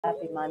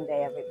Happy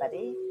Monday,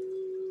 everybody.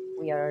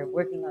 We are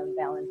working on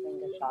balancing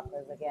the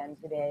chakras again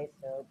today,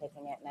 so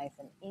taking it nice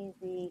and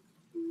easy,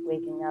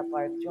 waking up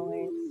our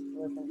joints,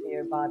 listen to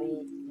your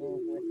body,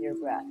 move with your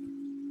breath.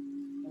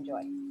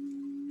 Enjoy.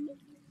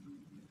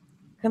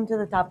 Come to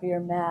the top of your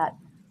mat,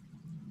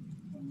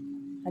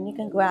 and you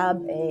can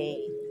grab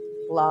a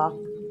block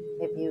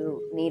if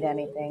you need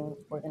anything.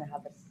 We're going to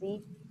have a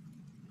seat.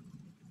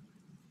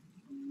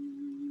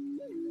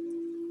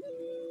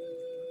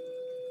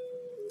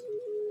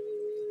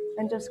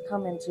 And just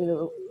come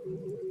into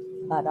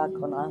Baddha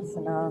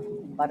Konasana,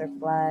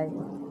 butterfly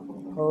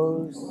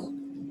pose.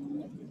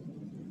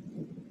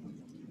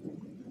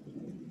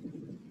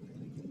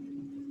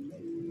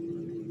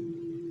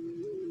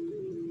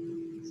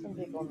 Some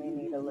people may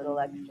need a little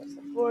extra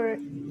support.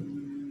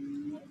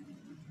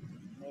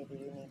 Maybe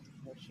you need to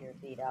push your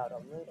feet out a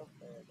little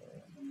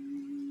further.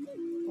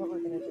 What we're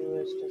going to do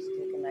is just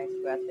take a nice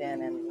breath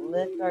in and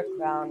lift our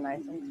crown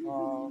nice and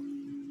tall.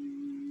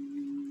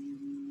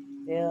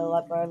 Fill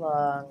up our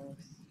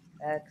lungs.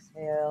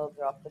 Exhale,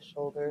 drop the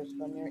shoulders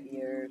from your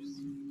ears.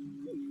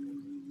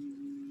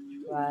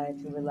 Try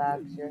to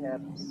relax your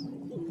hips.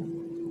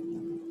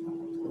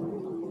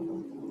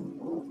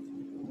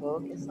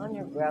 Focus on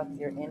your breath,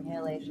 your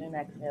inhalation,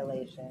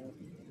 exhalation,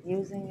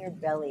 using your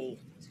belly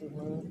to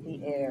move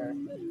the air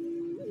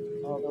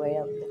all the way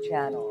up the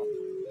channel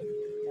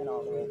and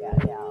all the way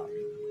back down.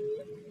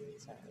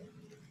 Sorry.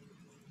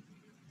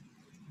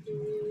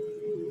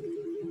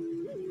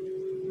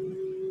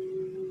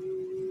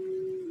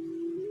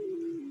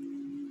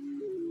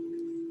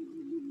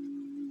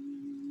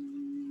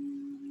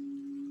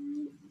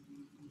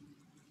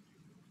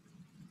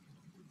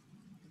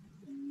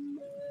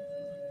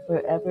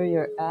 Wherever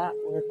you're at,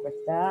 work with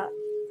that.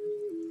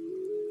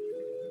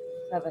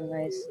 Have a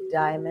nice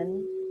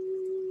diamond.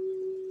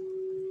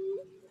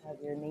 Have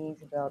your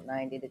knees about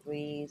 90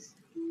 degrees,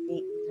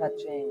 feet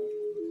touching.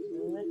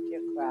 Lift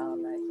your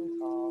crown nice and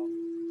tall.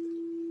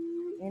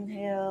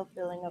 Inhale,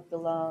 filling up the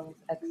lungs.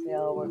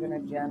 Exhale, we're going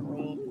to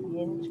gently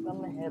hinge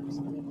from the hips,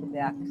 keep the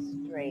back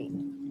straight.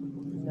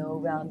 No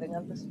rounding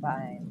of the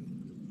spine.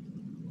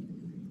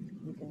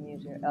 You can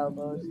use your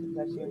elbows to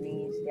press your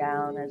knees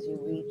down as you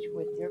reach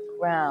with your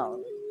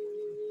crown.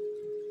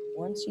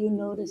 Once you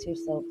notice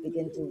yourself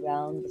begin to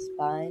round the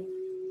spine,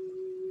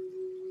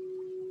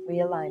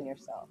 realign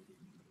yourself.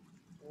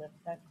 Lift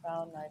that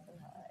crown nice and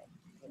high.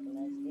 Take a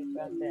nice deep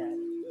breath in.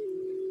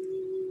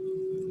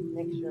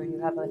 Make sure you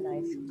have a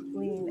nice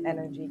clean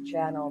energy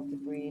channel to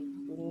breathe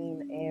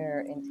clean air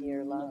into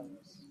your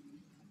lungs.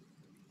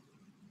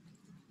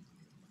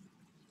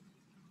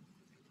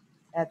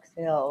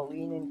 Exhale,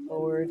 leaning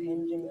forward,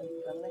 hinging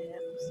from the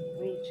hips,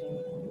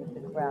 reaching with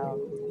the crown.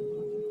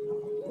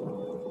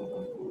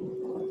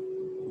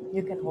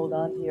 You can hold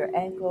on to your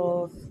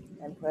ankles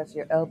and press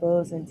your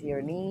elbows into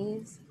your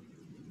knees.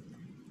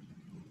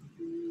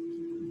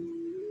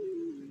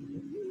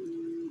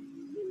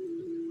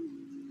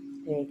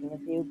 Taking a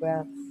few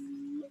breaths.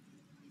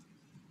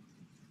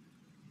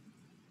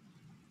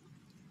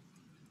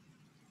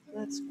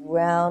 Let's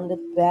round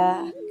it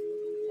back.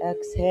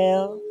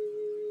 Exhale.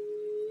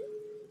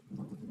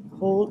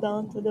 Hold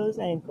on to those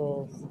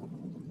ankles.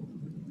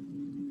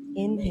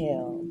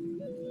 Inhale.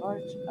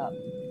 Arch up.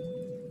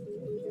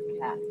 Make your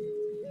cat.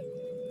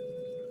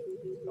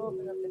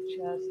 Open up the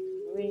chest.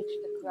 Reach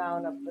the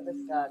crown up for the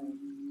sun.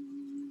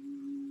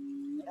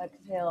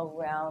 Exhale,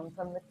 round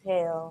from the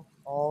tail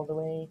all the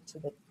way to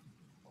the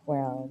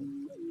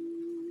crown.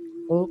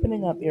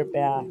 Opening up your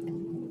back.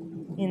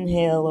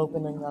 Inhale,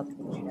 opening up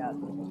the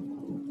chest.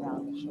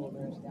 Round the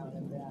shoulders down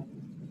and back.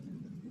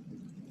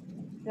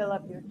 Fill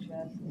up your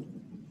chest.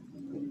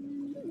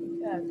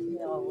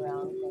 Exhale,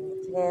 round from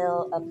the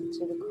tail up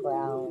to the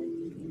crown.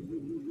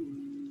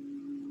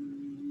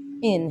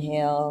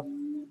 Inhale,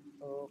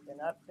 open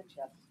up the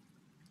chest.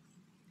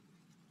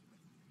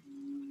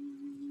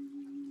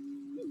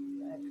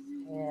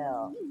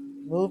 Exhale,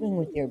 moving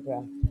with your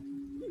breath.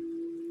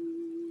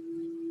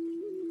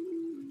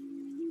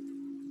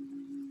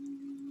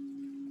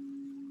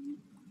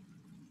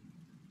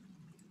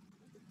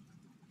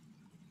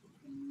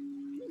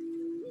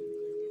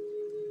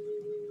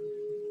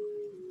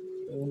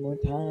 One more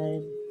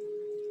time.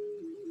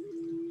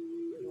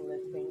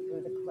 Lifting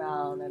through the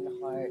crown and the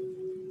heart.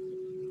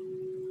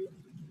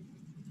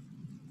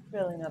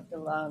 Filling up the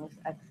lungs,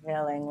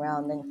 exhaling,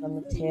 rounding from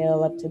the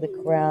tail up to the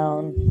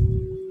crown.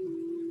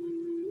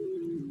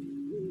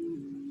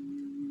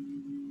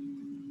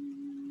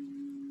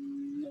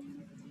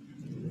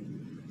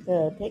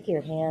 Good. Take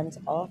your hands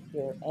off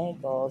your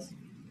ankles,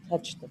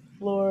 touch the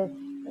floor,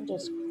 and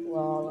just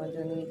crawl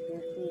underneath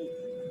your feet.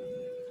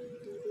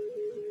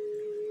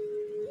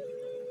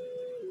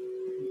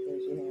 You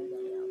place your hands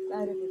on the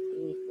outside of your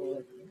feet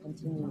or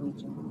continue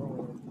reaching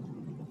forward.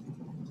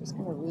 Just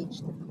going to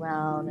reach the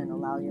crown and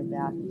allow your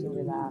back to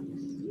relax.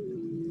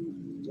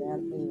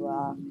 Gently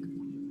rock.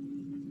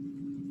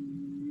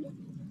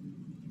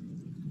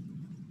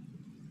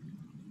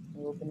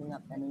 Opening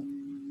up any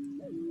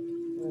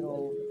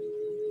little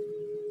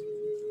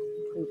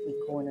creepy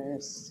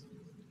corners.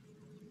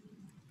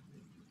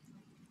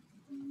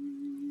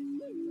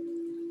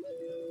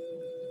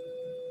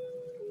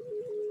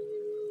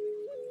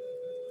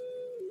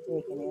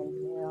 Second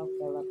inhale,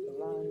 fill up the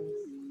lungs.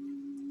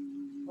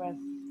 Press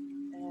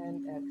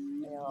and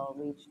exhale,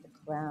 reach the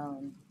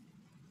crown.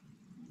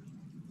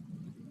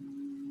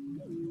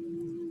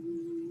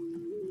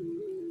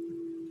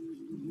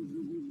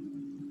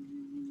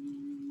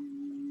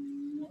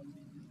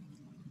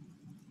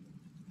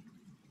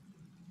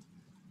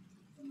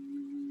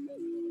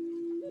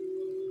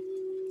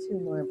 Two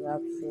more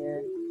breaths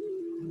here.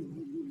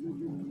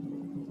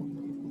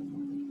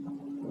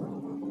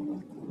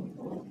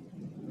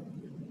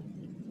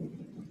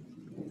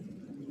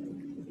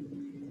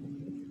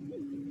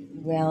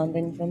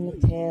 Rounding from the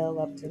tail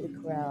up to the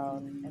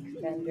crown.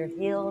 Extend your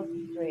heels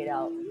straight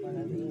out in front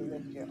of you.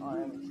 Lift your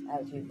arms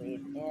as you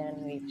breathe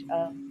in. Reach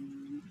up.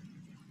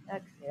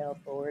 Exhale,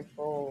 forward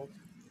fold.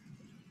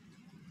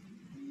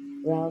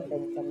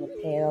 Rounding from the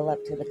tail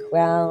up to the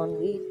crown.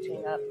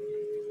 Reaching up.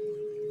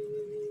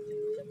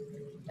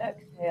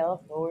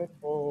 Exhale, forward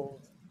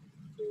fold.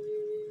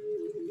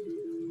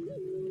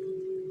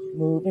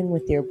 Moving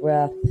with your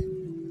breath.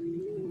 Bring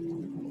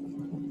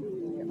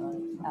your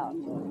arms out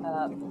and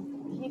up.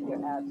 Keep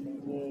your abs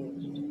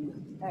engaged.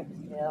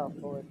 Exhale,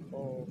 forward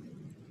fold.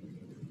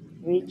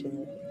 Reaching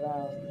with the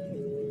crown.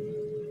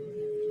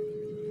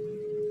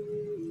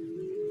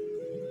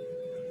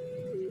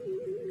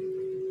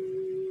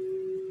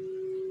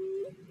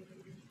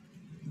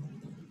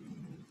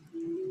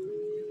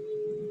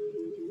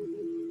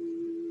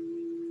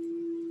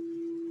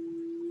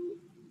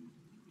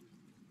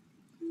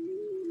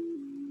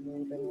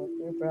 Moving with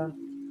your breath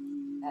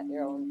at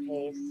your own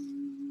pace.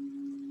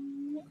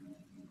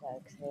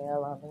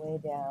 Exhale on the way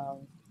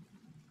down.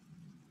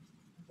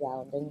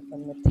 Rounding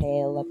from the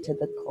tail up to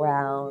the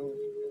crown.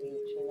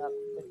 Reaching up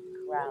the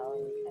crown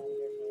and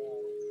your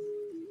hands.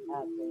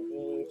 Abs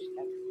engaged.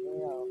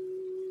 Exhale.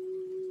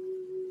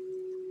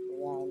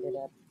 Round it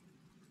up.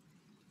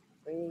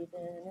 Breathe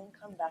in and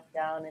come back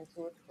down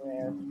into a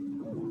prayer.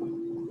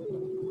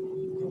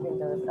 Keeping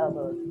those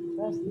elbows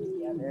pressed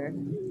together.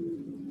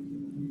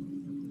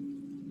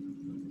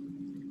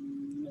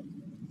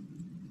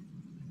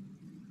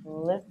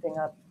 Lifting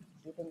up,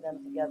 keeping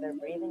them together,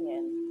 breathing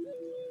in.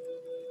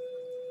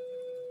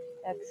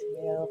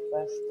 Exhale,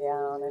 press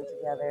down and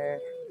together.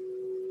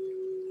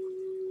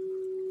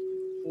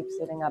 Keep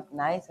sitting up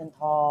nice and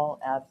tall,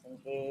 abs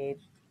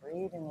engaged,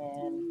 breathing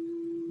in.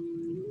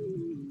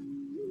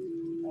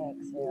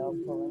 Exhale,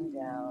 pulling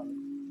down,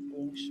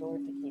 being sure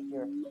to keep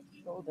your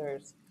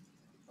shoulders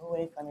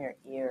away from your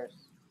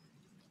ears.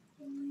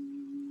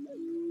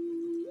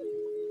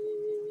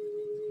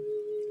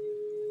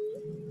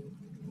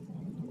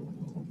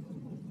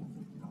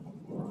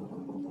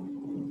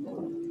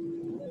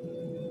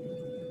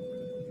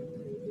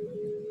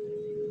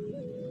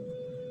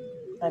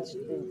 Let's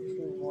do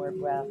two more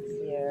breaths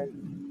here.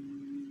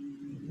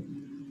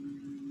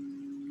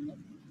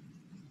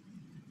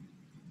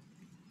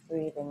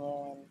 Breathing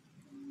in.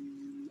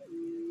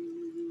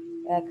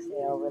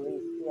 Exhale,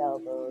 release the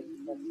elbows.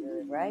 Press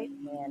your right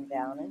hand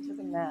down into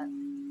the mat.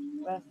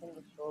 Pressing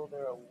the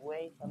shoulder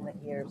away from the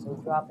ear, so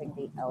dropping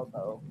the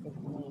elbow if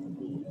need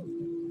be.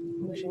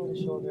 Pushing the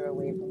shoulder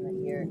away from the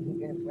ear, keep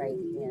your right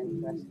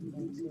hand pressed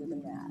into the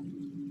mat.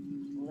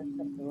 Lift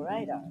up the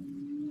right arm.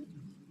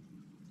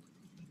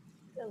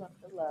 Fill up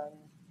the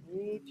lungs.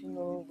 Reaching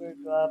over,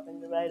 dropping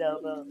the right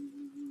elbow.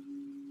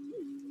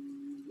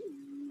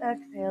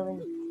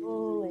 Exhaling,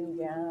 pulling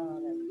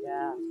down and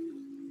back.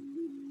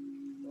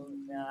 Pull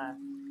back.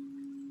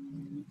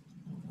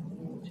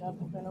 Reach up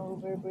and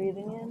over,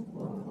 breathing in.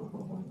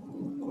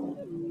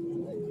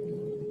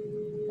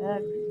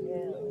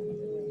 Exhale,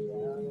 pulling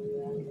down and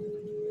back.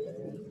 To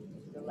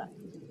the left.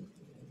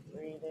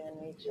 Breathe in,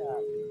 reach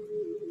up.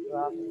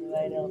 Dropping the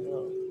right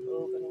elbow,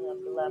 opening up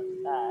the left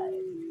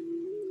side.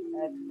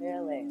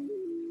 Exhaling,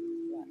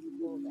 left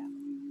pull back.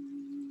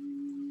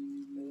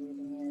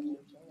 Breathing in,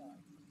 reaching up.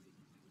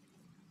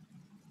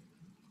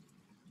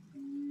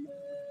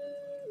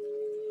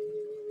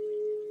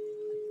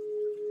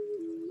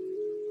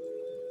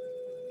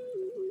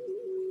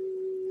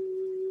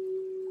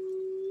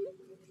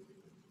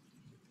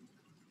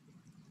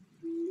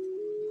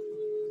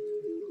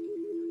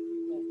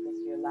 Make this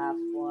your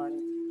last one.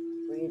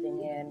 Breathing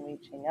in,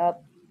 reaching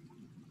up.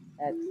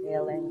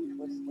 Exhaling,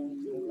 twisting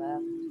to the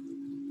left.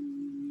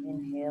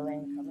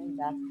 Inhaling, coming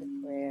back to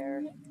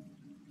prayer.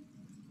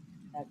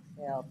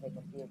 Exhale, take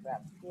a few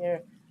breaths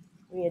here.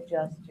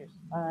 Readjust your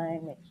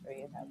spine. Make sure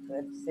you have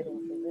good sitting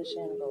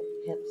position. Both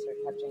hips are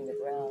touching the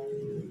ground.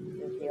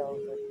 Your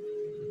heels are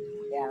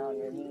down.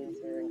 Your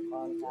knees are in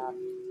contact.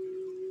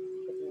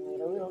 If you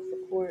need a little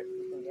support,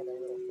 you can get a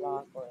little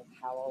block or a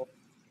towel.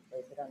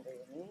 Place it under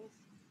your knees.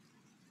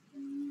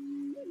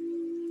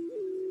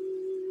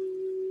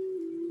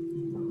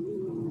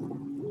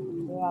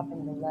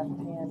 Dropping the left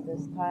hand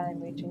this time,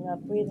 reaching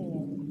up, breathing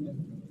in.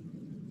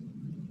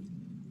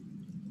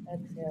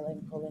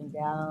 Exhaling, pulling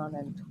down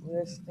and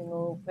twisting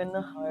open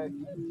the heart.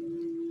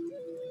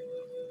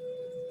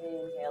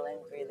 Inhaling,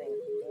 breathing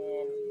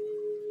in.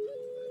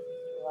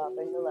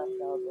 Dropping the left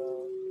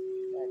elbow.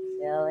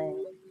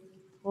 Exhaling,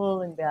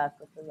 pulling back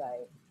with the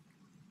right.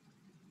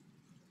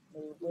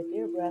 Move with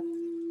your breath.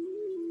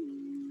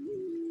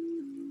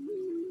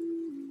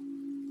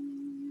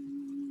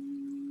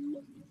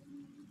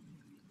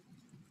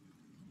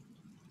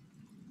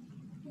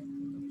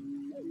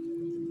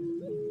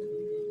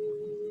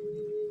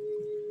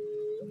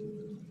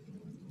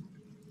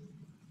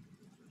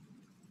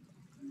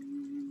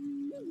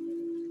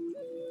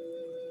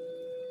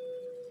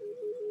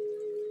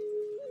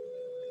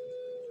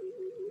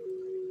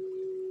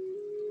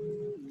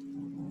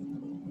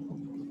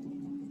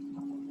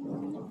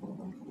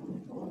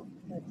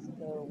 Let's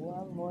go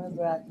one more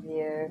breath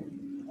here.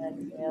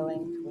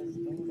 Exhaling,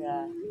 twisting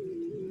back.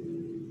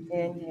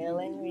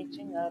 Inhaling,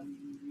 reaching up.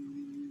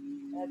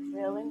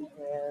 Exhaling,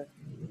 twist.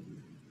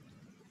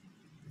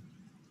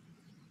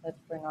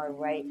 Let's bring our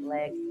right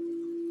leg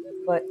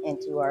foot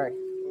into our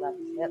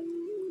left hip.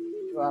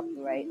 Drop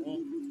the right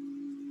knee.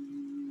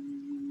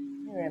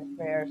 You're in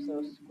prayer,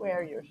 so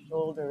square your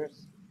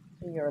shoulders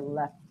to your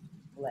left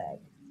leg.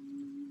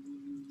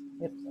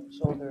 Hips and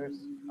shoulders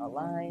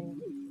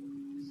aligned.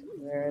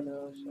 Square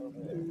those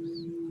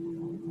shoulders.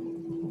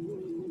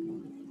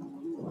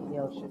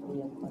 Heel should be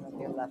in front of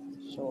your left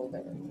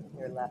shoulder,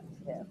 your left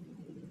hip.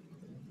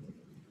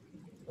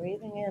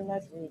 Breathing in,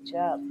 let's reach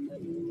up.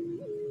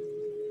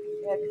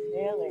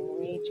 Exhaling,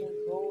 reaching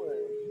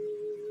forward.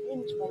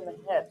 Hinge from the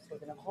hips. We're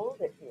going to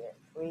hold it here.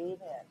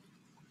 Breathe in.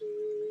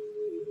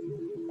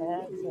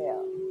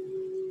 Exhale.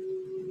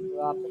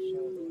 Drop the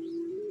shoulders.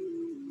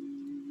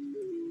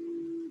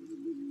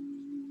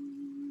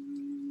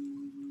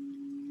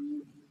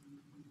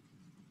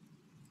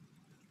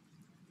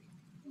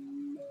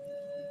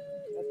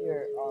 If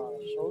your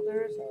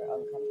shoulders are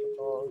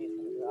uncomfortable, you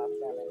can drop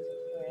them into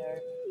prayer.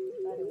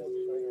 Try to make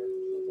sure you're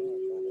keeping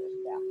your shoulders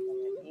back from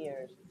your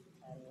ears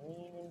and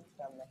leaning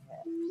from the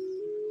hips.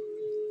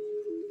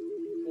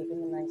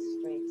 Keeping a nice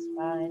straight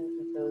spine,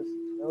 keep those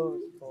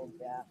toes pulled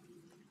back.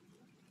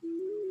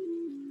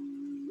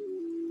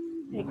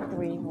 Take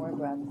 3 more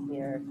breaths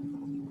here.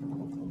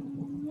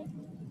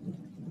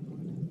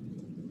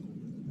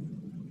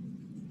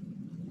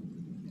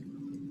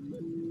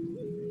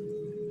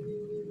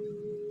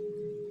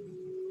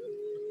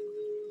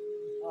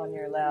 On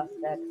your last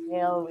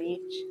exhale,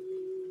 reach.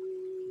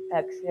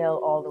 Exhale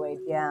all the way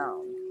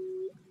down.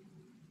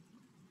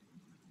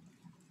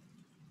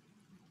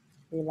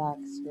 Relax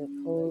your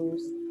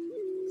pose.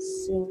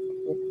 Sink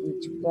with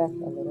each breath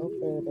a little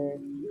further.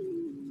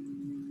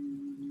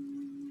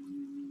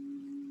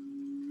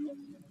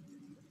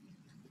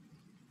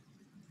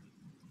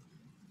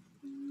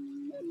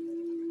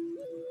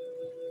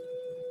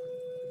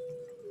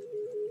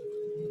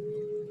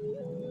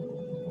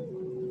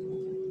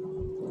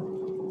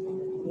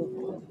 Take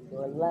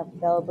your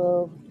left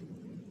elbow,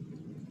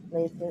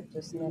 place it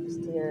just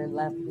next to your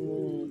left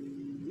knee.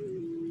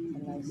 A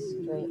nice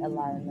straight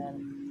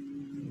alignment.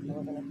 And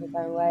we're going to take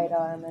our right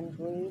arm and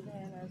breathe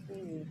in as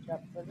we reach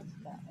up for the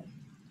sky.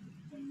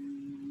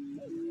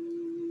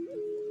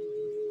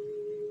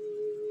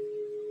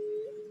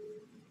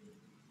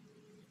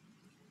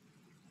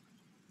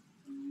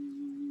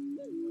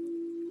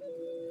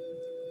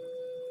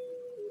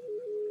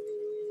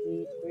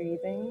 Keep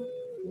breathing,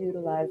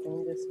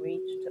 utilizing this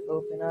reach to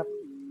open up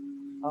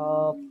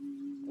all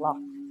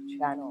blocked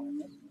channels.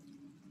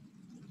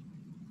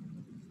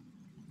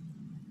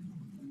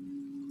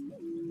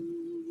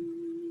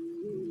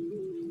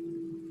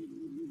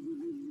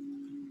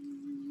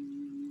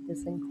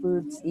 This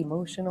includes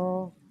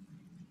emotional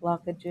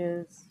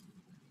blockages,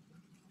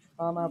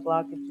 trauma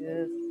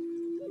blockages,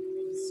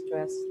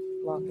 stress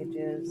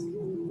blockages,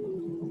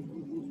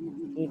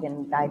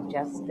 even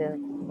digestive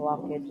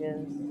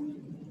blockages.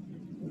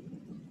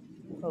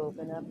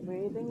 Open up,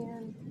 breathing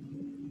in.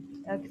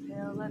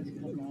 Exhale, let's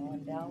come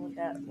on down with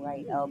that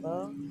right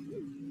elbow.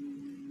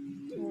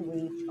 And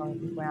reach our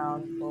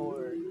crown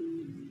forward.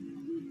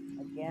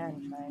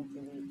 Again, trying to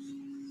reach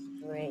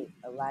straight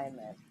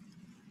alignment.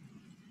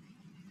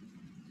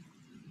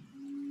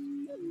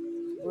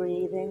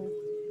 Breathing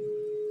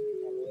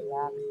and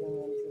relaxing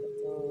into the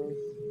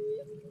pose.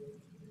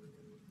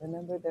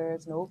 Remember, there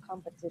is no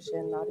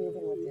competition, not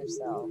even with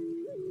yourself.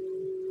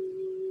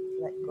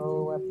 Let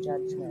go of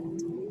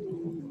judgment.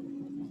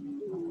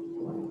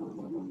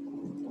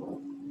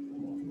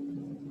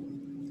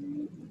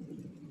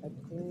 A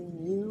clean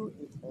you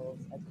equals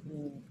a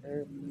clean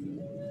earth.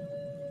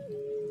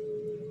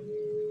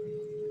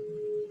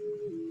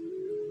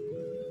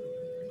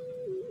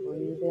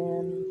 Breathe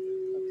in,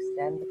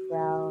 extend the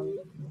crown.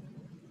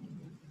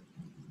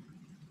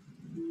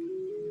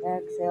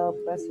 Exhale,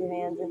 press your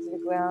hands into the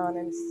ground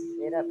and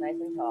sit up nice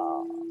and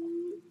tall.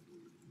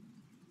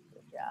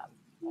 Good job.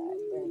 All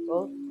right, bring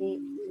both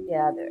feet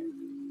together.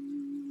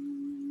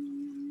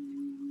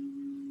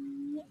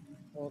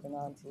 Holding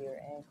on to your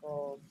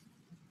ankles,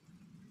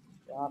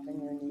 dropping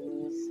your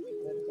knees,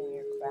 lifting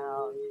your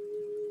crown.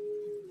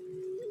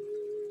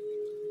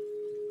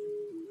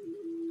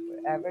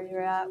 Wherever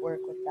you're at,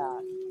 work with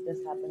that. This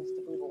happens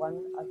to be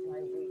one of my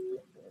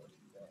weaknesses.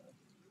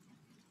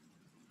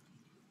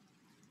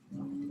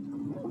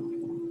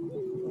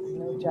 It's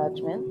no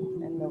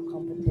judgment and no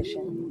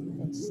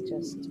competition. moments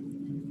just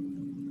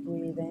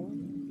breathing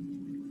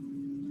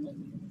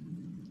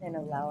and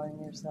allowing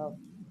yourself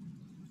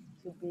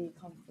to be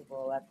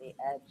comfortable at the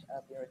edge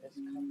of your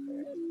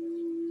discomfort.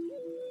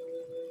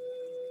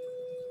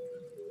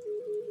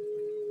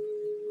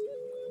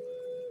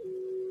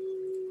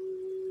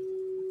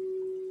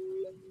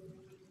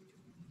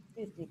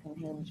 If you can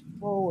hinge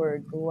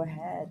forward, go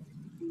ahead.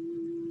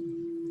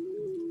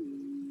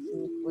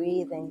 Keep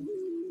breathing.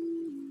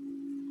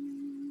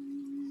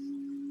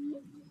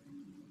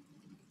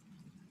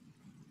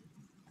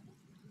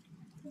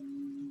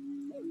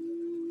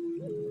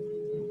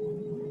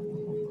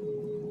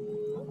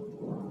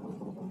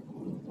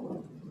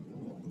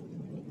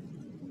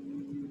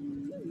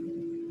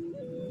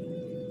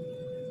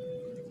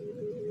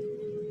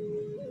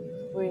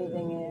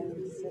 Breathing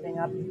in, sitting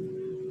up,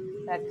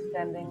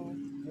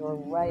 extending your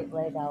right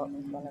leg out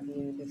in front of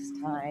you this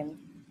time.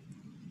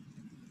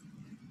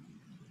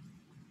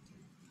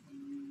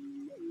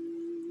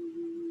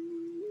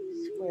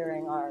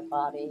 Squaring our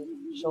body,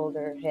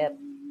 shoulder, hip,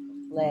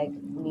 leg,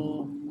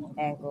 knee,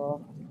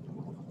 ankle.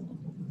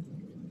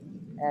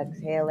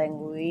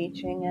 Exhaling,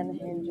 reaching and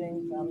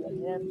hinging from the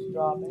hips,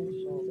 dropping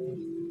the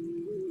shoulders.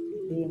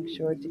 Being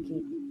sure to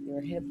keep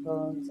your hip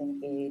bones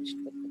engaged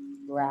with the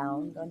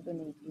ground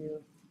underneath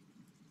you.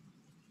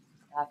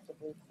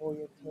 Actively pull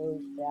your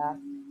toes back,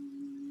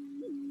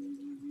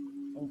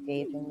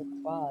 engaging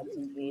the quads,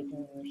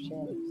 engaging your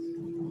shins.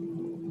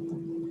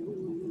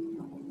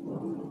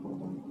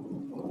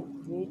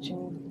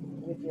 Reaching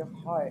with your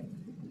heart,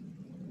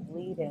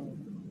 leading.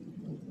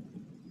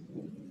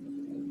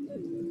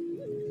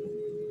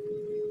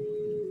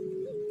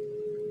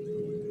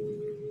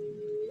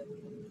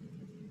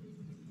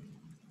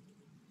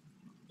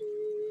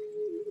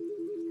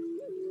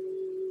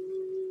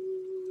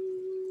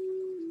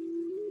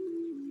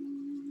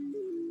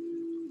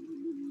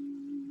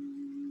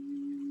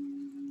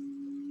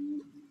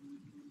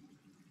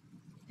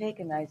 Take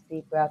a nice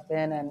deep breath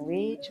in and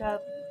reach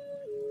up.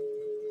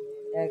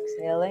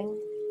 Exhaling,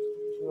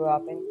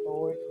 dropping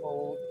forward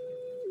fold.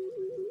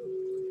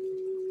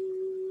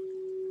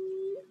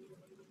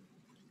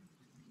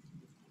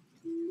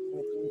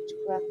 With each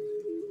breath,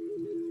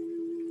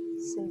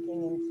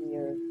 sinking into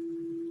your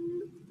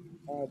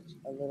edge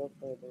a little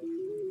further.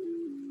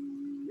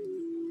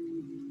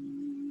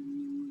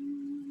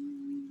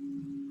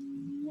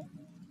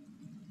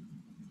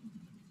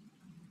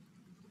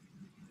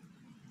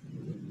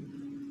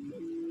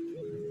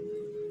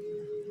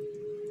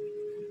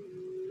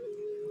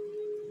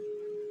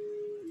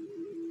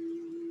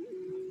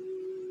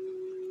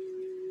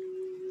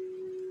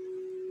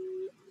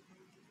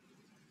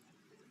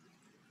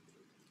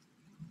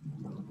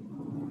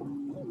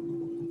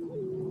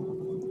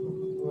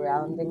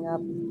 Rounding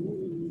up,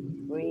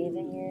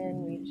 breathing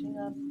in, reaching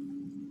up.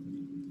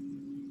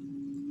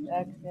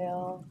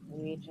 Exhale,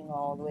 reaching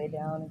all the way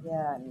down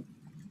again.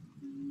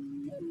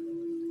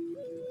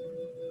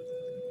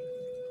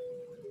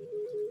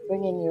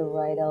 Bringing your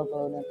right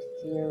elbow next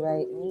to your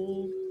right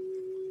knee,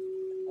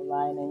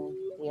 aligning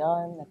the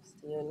arm next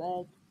to your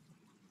leg.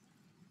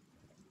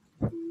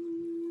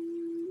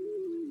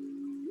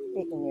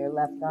 Taking your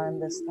left arm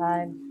this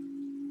time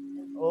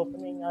and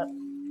opening up,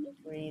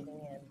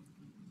 breathing in.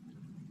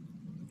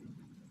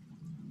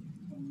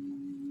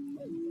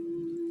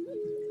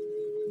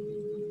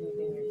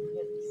 Keeping your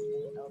hips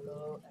and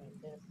elbow and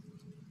fist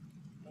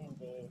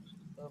engaged,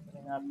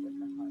 opening up with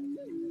the heart.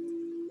 Keep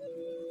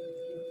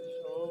the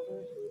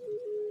shoulders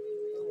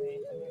away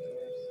from your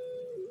ears.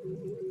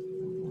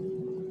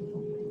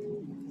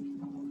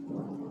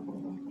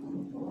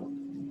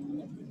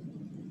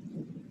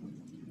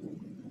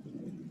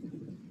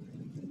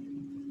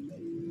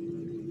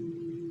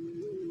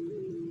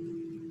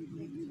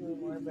 Take 2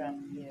 more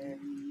breaths here.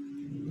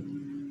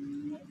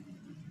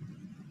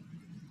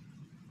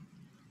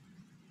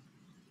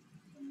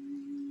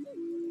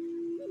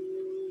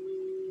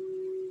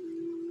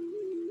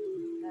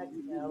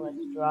 Exhale,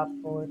 let's drop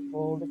forward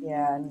fold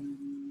again.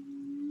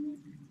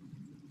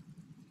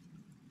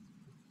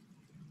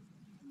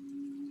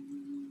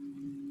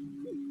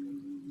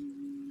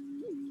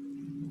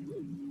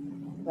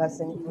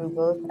 Pressing through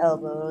both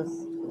elbows.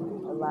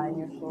 Align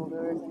your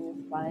shoulders and your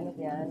spine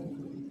again.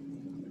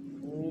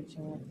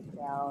 Reaching with the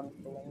crown,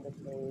 pulling the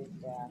toes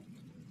back.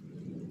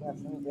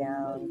 Pressing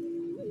down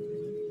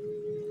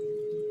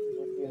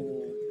with your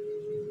knee.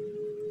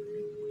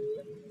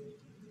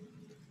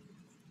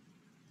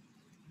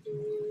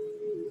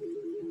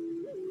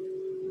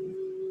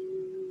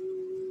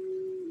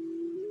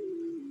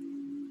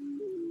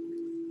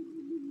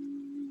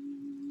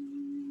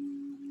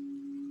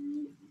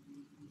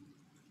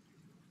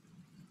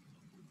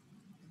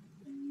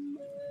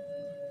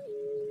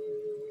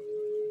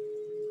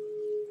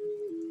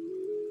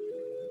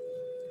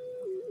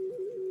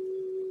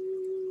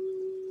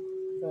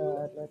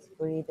 Good. Let's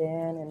breathe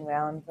in and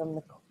round from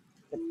the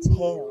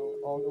tail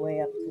all the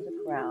way up to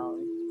the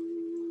crown.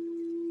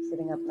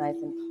 Sitting up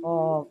nice and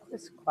tall,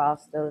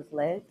 crisscross those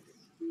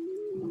legs.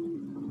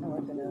 And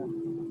we're going to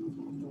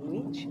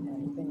reach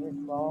and finger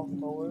crawl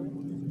forward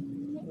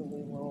till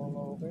we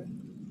roll over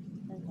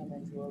and come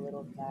into a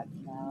little cat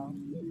cow.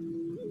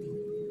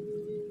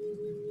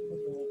 If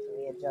you need to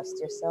readjust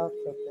yourself,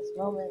 take this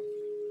moment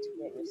to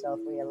get yourself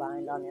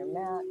realigned on your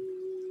mat.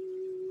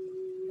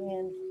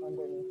 Hands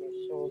underneath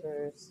your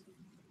shoulders,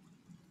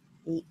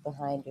 feet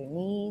behind your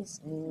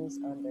knees, knees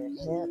under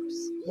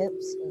hips,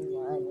 hips in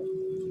line with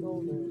your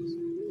shoulders,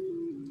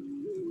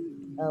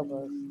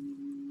 elbows,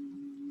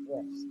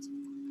 wrists.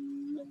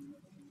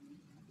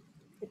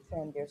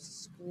 Pretend you're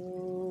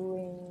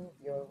screwing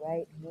your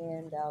right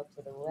hand out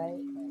to the right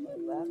and your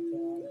left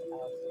hand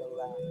out to the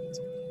left.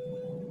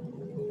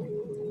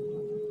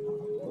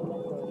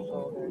 Pulling those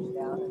shoulders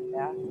down and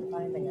back,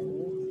 finding a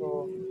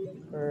neutral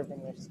curve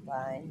in your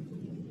spine,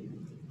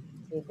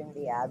 keeping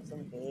the abs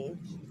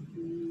engaged.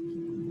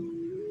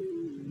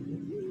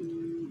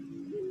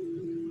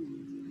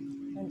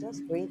 And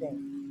just breathing.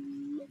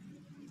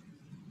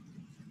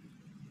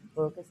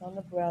 Focus on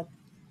the breath.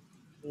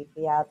 Keep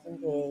the abs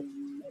engaged.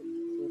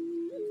 Keep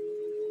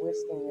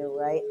twisting your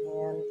right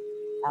hand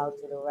out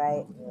to the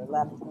right and your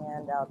left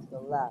hand out to the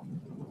left.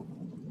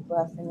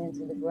 Pressing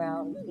into the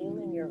ground,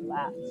 feeling your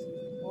lats,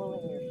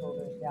 pulling your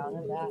shoulders down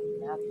and back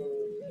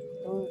naturally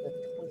through the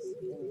twist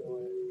in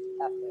your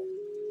effort,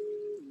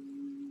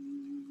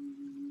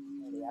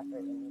 or the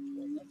effort in your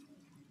twist.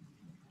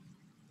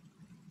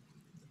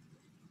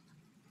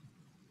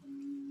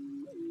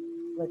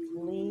 Let's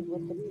lead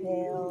with the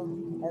tail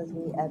as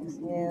we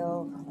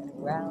exhale and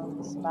round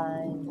the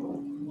spine,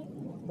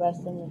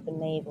 pressing with the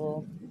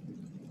navel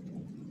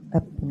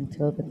up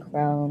until the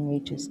crown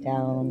reaches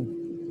down.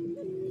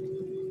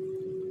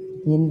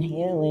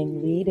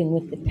 Inhaling, leading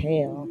with the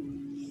tail,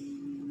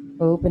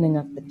 opening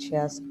up the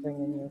chest,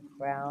 bringing your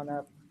crown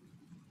up.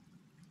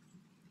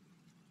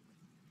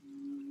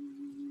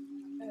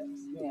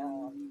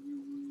 Exhale.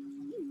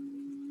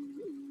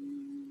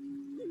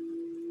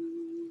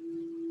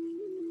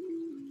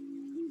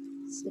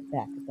 Sit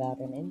back about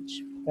an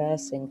inch,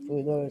 pressing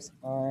through those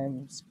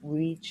arms,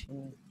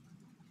 reaching,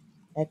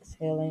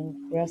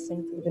 exhaling,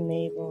 pressing through the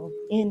navel,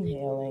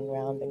 inhaling,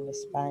 rounding the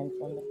spine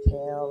from the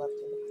tail up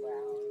to the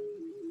crown,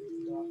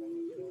 dropping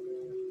the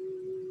shoulders,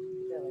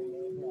 filling the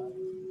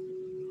abdomen.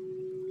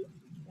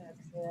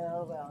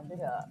 Exhale, round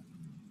it up.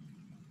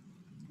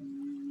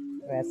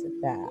 Press it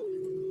back.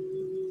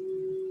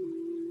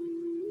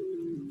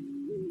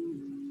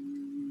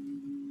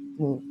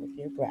 Move with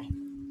your breath.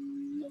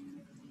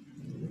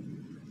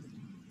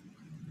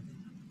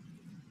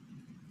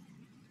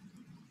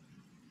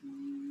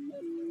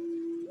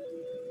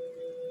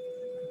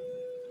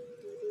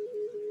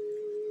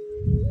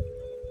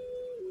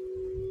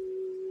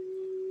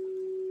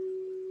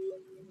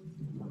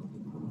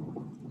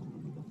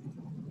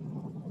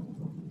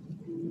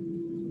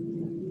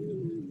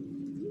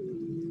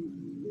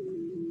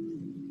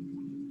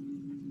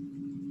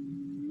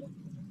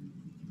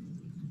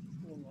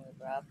 Two more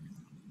breaths.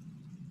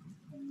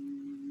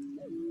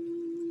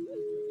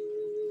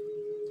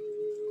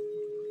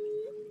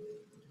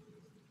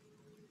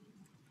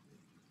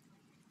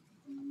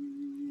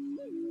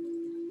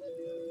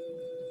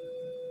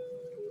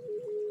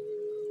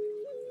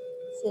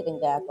 Sitting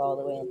back all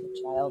the way into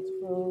child's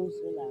pose,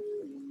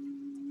 relaxing.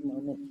 A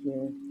moment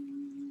here.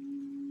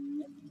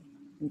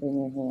 And bring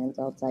your hands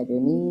outside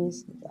your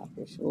knees, and drop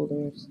your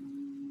shoulders.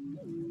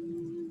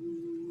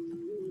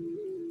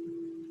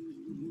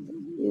 A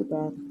few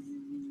breaths.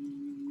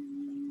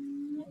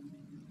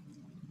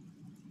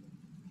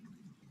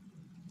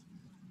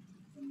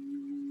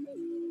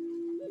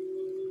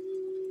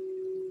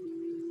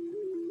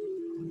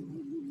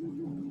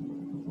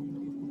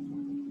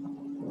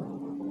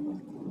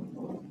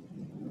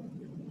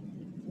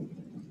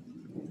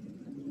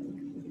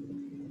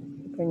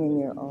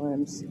 Bringing your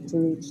arms to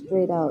reach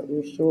straight out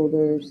your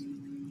shoulders.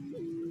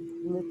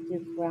 Lift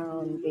your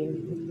crown, gaze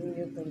between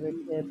your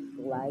fingertips,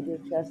 glide your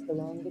chest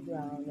along the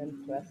ground, and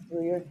press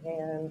through your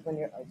hands when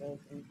your elbows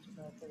reach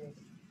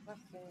circles,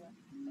 pressing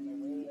and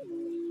away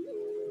from the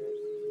shoulders.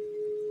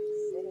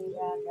 Sitting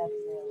back,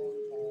 exhaling,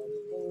 child's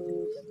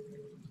pose.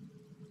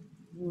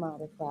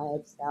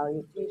 Modified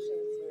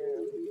salutations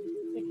here.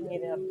 Picking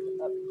it up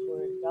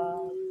toward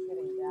dog,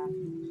 sitting back,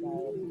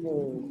 child's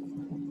pose.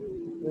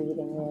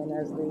 Breathing in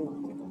as we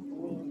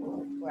lead with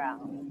the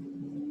crown.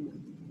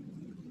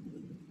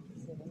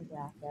 Sitting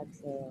back,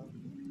 exhale.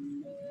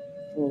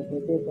 Move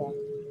with your breath.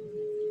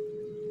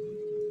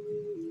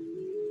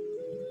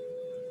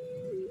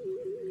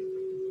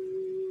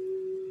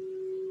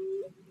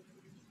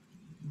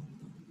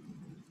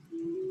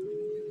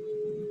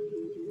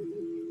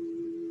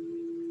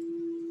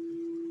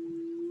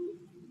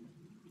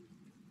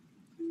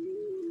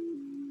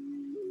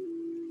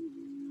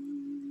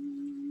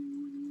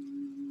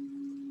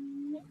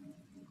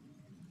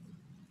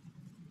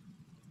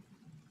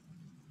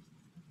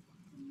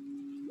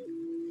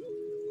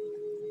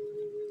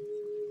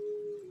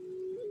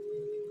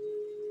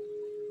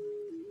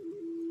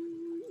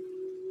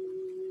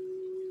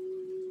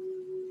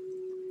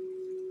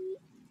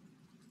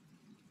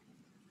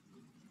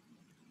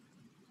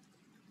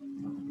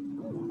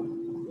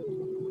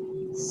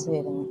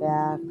 Sitting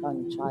back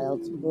on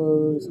child's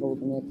pose,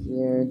 holding it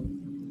here.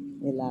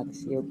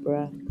 Relax your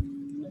breath.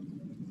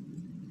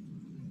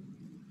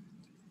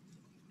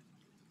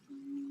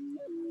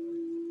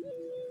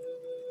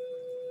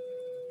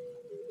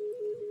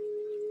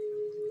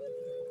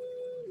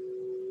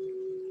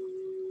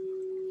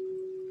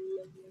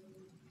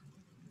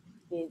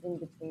 Gazing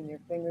between your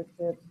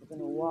fingertips, we're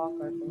going to walk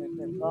our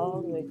fingertips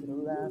all the way to the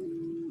left.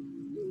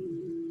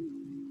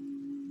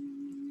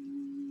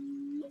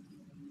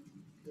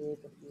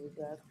 Take a few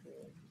breaths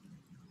here.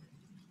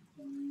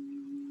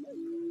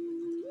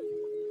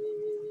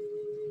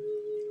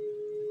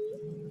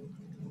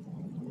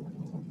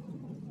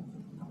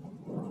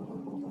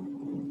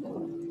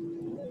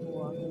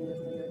 Walking the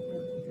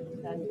fingertips to the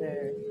center.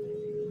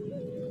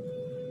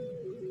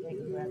 Take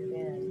a breath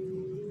in.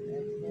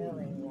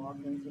 Exhaling,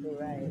 walking to the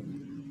right.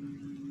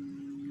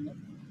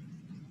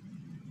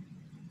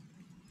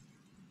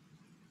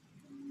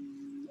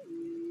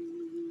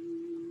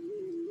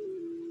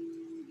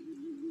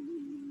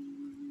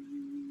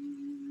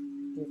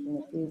 Taking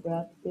a few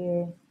breaths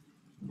here.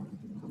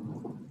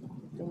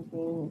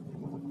 Thinking,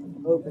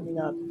 opening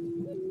up.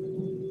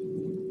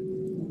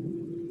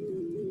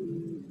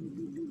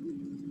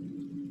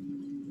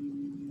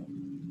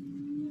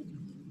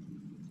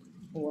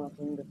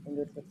 Walking the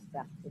fingertips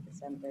back to the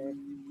center.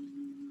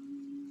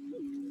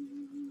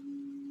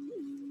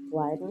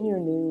 Widen your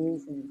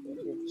knees and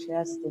get your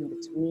chest in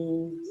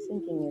between,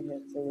 sinking your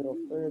hips a little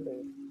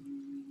further.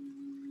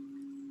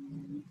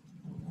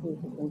 See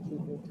if you can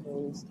keep your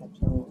toes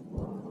touching.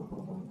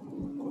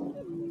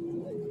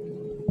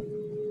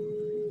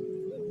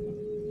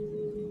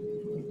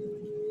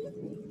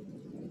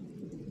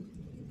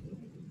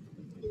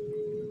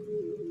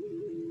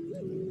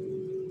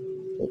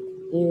 Take a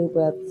few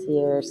breaths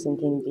here,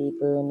 sinking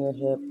deeper in your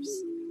hips,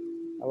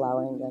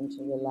 allowing them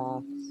to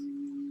relax.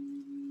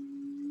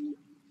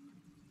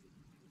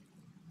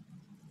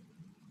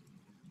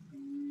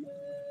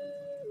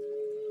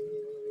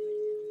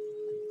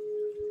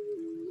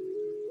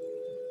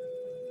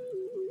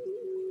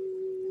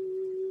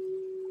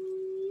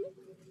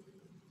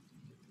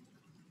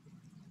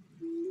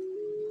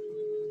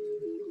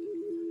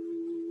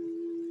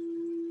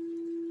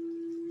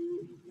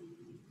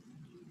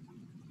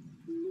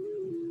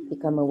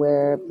 Become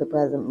aware of the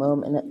present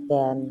moment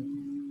again,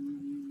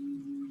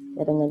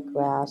 getting a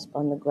grasp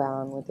on the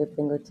ground with your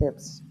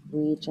fingertips,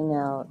 reaching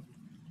out,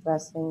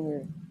 pressing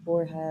your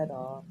forehead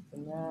off the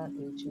mat,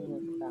 reaching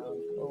your crown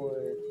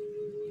forward.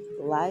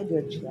 Glide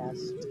your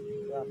chest,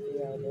 drop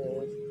the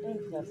elbows, and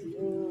press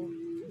through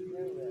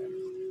your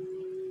wrists.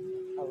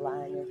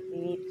 Align your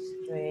feet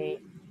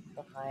straight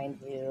behind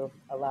you,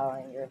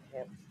 allowing your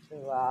hips to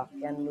rock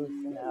and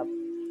loosen up.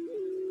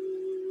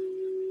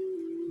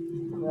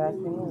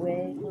 Pressing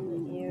away from the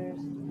ears,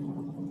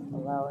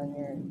 allowing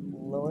your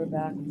lower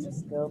back to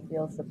still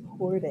feel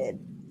supported.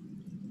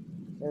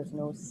 There's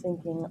no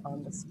sinking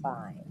on the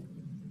spine.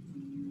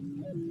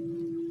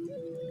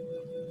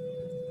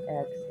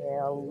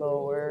 Exhale,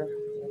 lower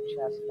your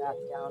chest back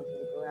down to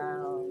the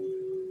ground.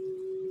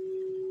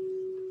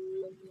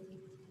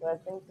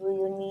 Pressing through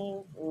your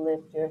knees,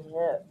 lift your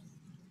hips.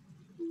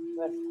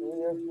 Press through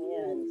your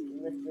hands,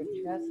 lift your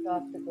chest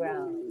off the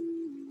ground.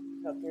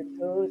 Tuck your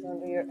toes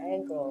under your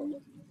ankles.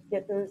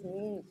 Get those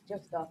knees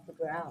just off the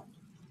ground.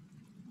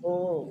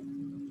 Hold,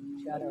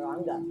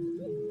 chaturanga.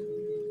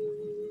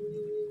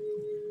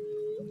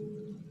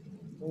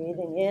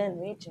 Breathing in,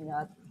 reaching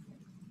up.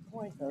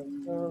 Point those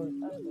toes,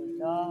 upward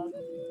dog.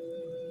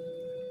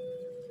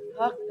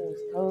 Tuck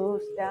those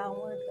toes,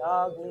 downward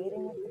dog,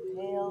 leading with the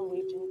tail,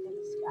 reaching to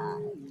the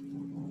sky.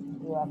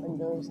 Dropping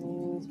those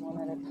knees one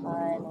at a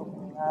time,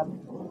 opening up.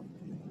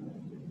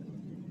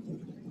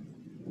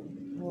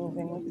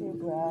 Moving with your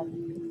breath.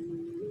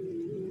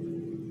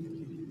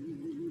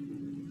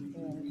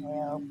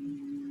 Inhale.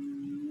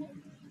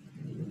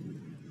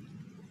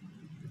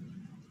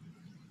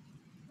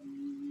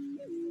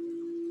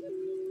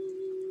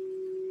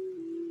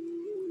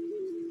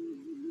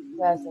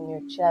 Pressing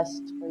your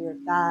chest for your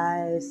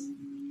thighs.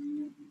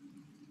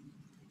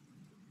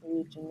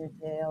 Reaching your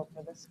tail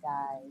for the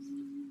skies.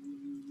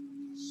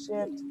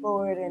 Shift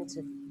forward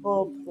into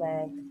full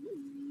plank.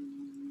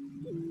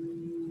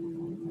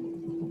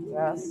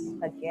 Press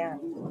again.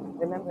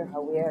 Remember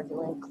how we are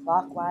doing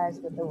clockwise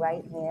with the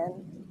right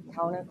hand,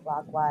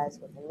 counterclockwise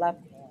with the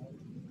left hand.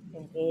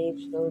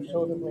 Engage those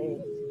shoulder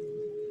blades.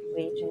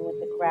 Reaching with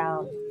the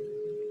crown.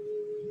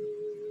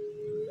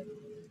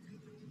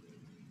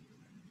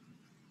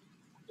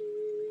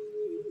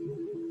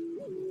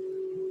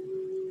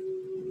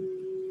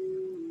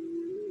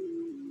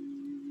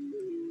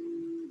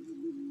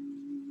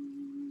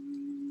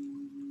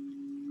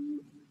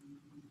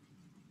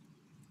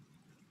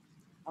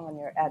 On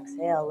your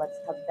exhale, let's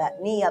tuck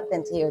that knee up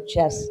into your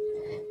chest.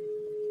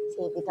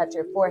 See if you touch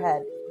your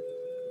forehead.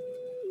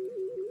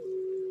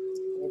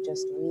 You're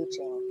just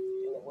reaching.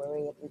 Don't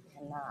worry if you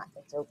cannot.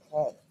 It's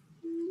okay.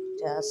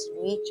 Just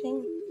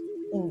reaching,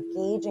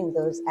 engaging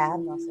those ab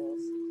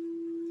muscles,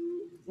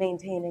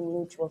 maintaining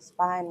neutral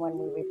spine when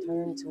we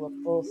return to a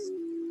full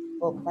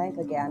full plank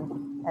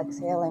again.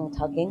 Exhaling,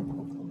 tugging.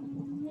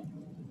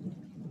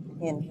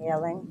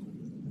 Inhaling,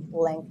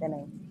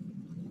 lengthening.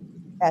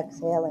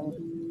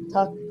 Exhaling,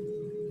 tuck.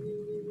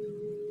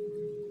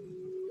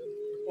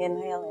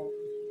 Inhaling,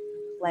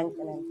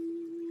 lengthening.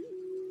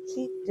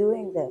 Keep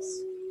doing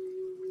this.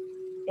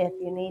 If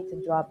you need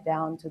to drop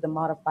down to the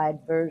modified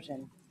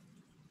version,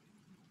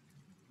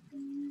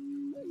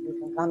 you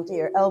can come to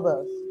your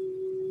elbows.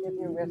 If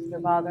your wrists are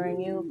bothering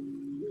you,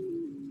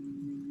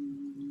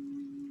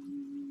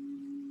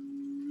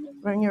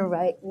 bring your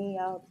right knee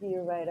out to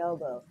your right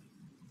elbow.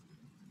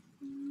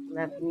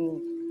 Left knee,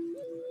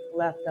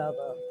 left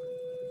elbow.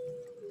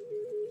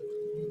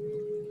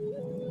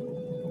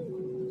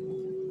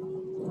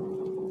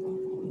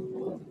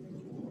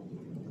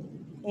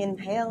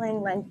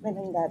 Inhaling,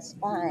 lengthening that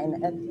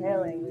spine.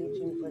 Exhaling,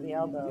 reaching for the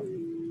elbow.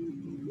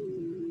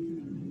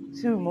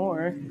 2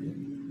 more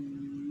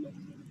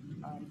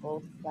on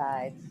both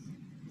sides.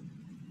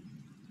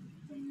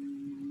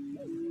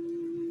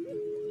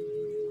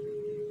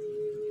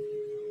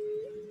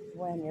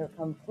 When you're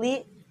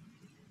complete,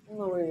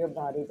 lower your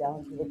body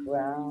down to the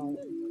ground.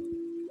 Get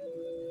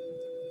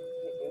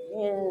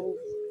your hands,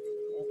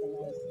 make a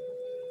nice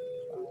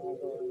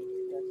triangle, and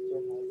rest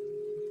your head.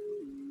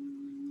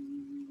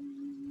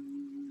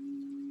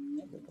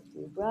 Take a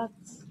few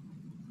breaths.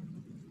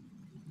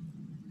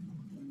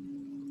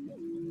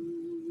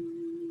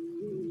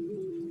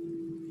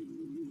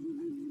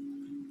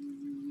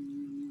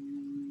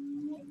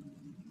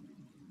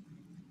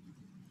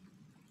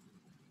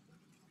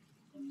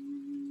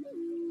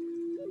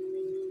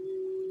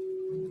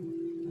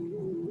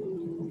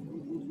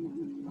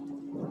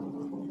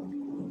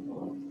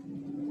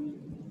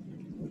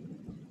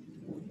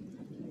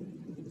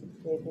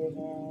 Take your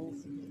hands,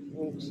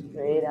 reach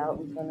straight out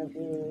in front of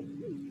you.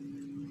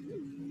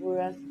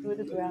 Rest through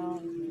the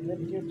ground,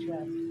 lift your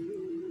chest,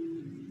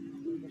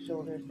 your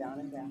shoulders down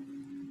and back.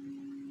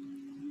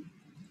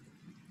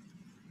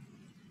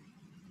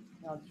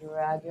 Now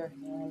drag your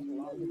hands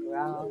along the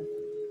ground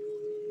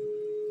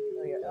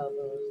where your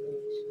elbows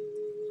reach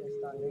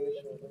just under your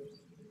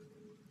shoulders.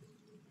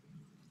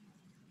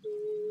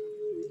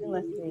 And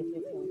let's see if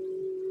you can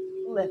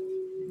lift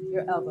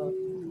your elbows.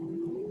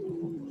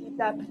 Keep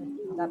that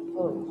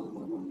pose.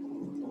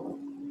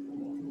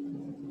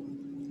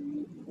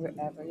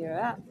 Wherever you're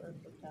at, work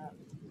with that.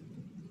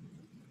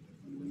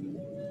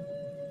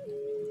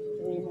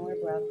 3 more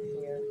breaths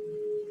here.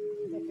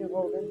 If you're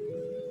holding,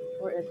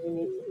 or if you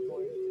need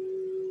support.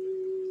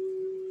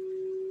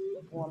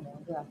 1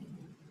 more breath.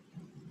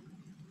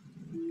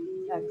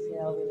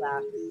 Exhale,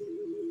 relax.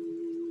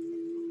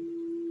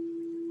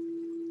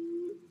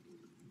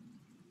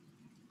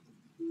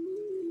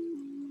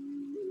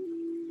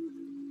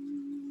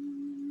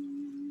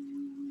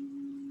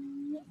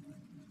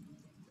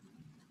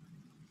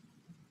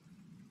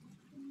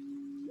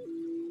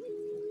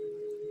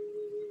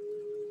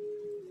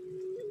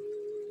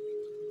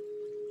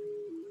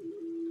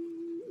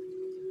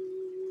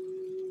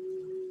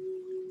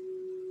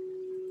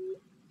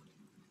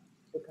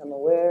 Become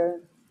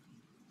aware.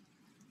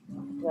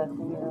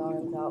 Pressing your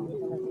arms out in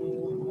front of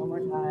you. 1 more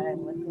time.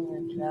 Lifting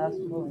your chest,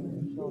 pulling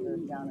your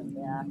shoulders down and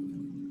back.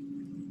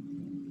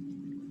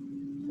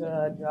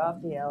 Good.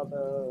 Drop the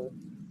elbows.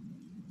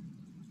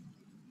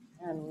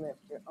 And lift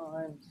your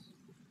arms.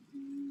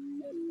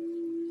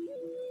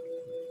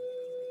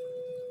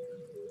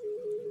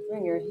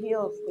 Bring your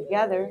heels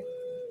together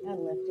and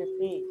lift your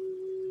feet.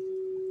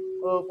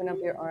 Open up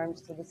your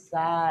arms to the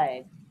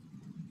side.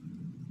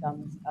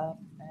 Thumbs up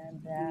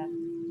and back.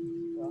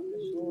 Drop the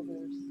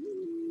shoulders.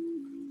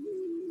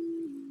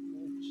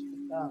 Reach the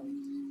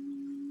thumbs.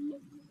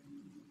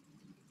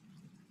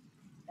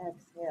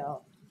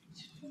 Exhale.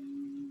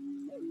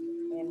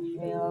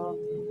 Inhale.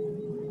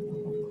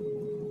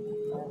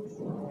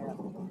 Exhale.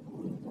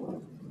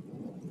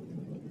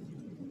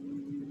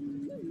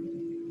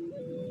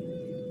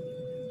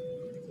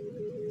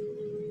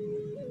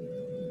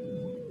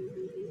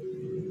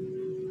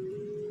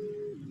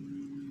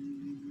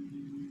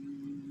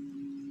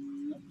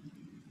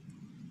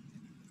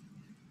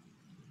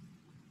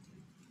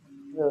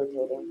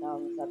 Rotating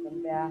thumbs up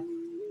and back.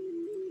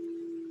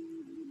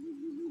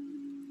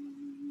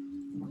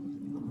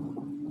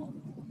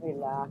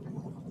 Relax.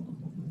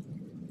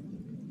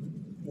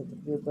 Take a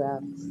few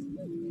breaths.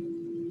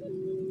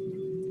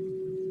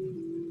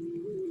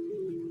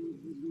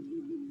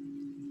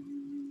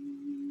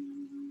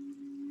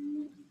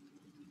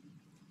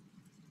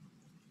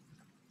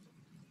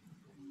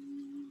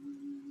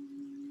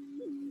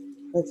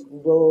 Let's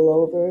roll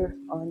over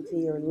onto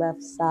your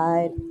left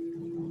side.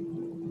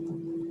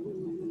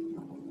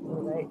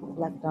 Your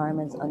left arm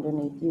is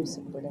underneath you,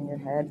 supporting your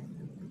head.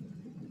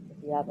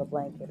 If you have a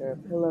blanket or a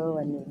pillow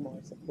and need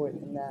more support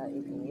than that,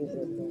 you can use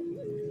it.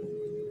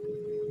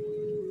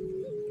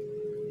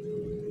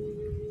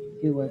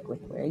 You work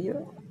with where you're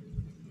at.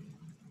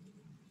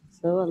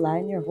 So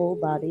align your whole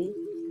body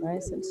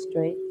nice and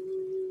straight.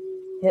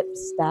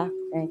 Hips stacked,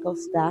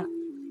 ankles stacked.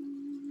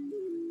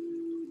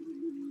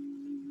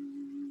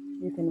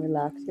 You can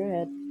relax your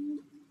head.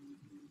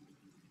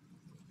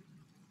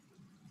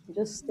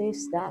 Just stay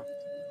stacked.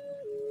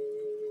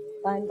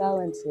 Find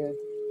balance here.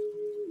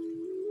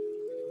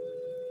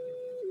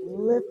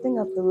 Lifting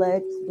up the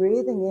legs,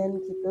 breathing in,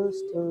 keep those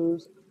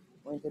toes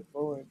pointed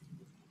forward.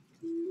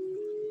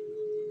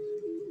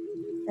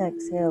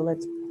 Exhale,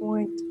 let's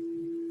point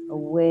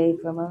away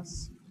from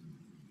us.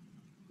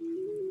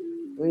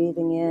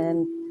 Breathing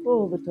in,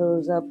 pull the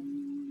toes up.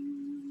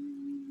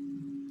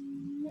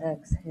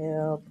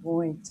 Exhale,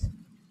 point.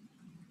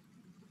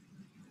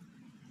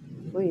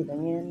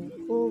 Breathing in,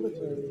 pull the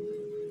toes.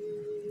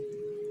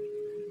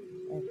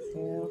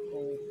 Exhale,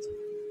 point.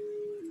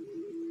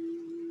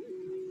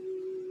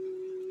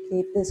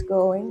 Keep this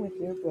going with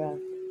your breath.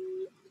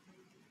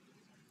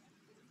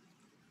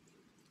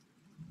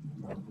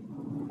 A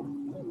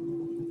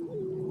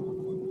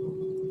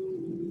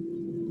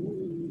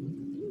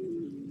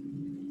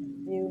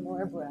few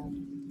more breaths.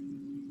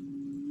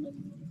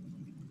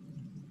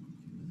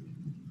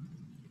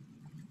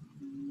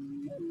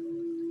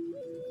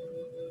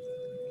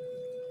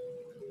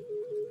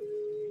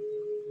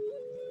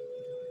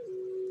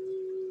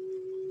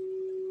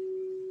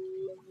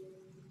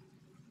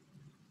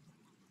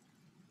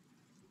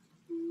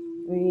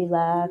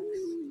 Relax.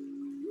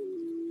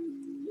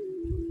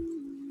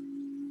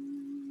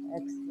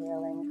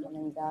 Exhaling,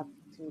 coming back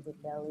to the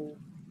belly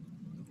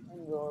and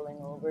rolling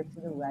over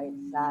to the right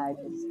side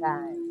this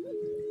time.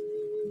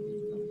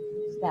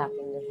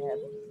 Stacking the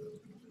hips.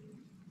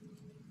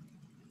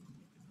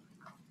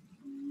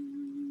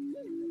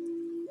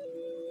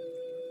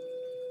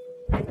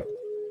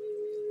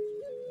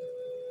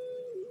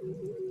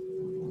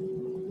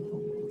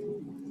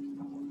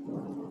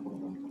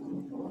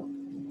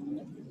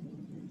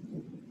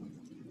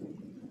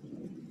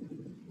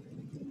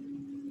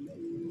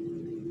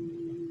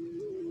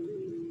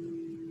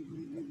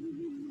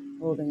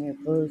 Holding your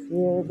pose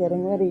here,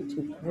 getting ready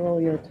to curl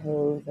your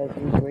toes as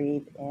you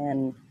breathe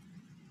in.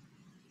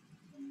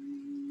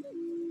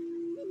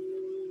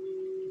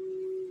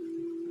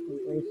 And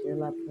place your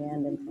left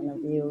hand in front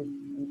of you,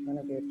 in front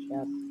of your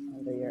chest,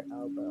 under your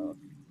elbow.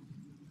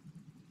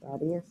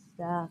 Body is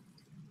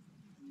stacked.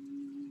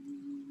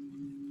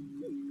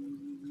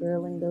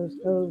 Curling those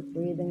toes,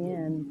 breathing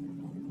in,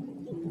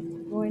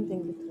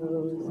 pointing the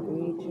toes,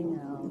 reaching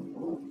out,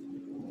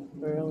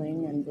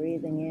 curling and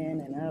breathing in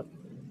and up.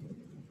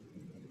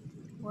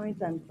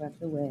 Point and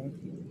press away.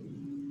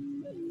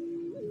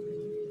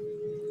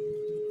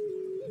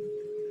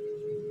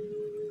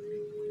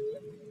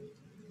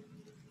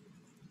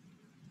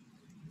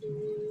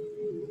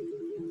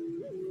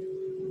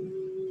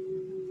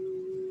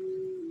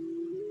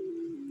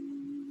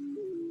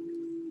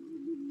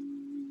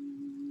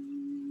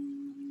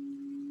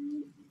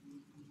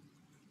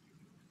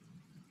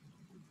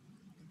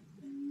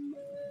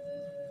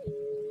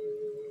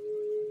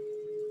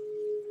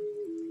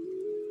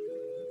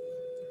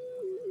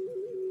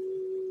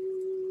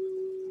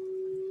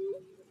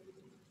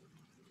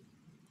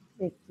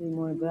 Take 2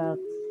 more breaths.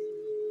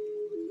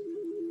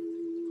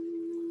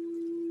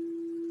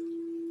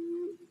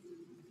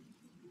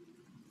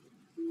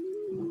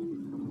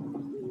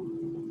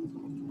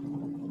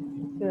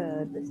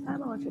 Good. This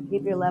time I want you to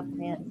keep your left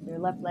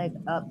leg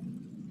up.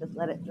 Just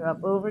let it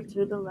drop over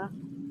to the left.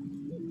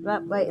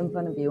 Drop right in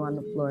front of you on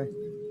the floor,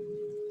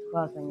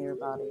 crossing your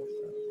body.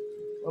 So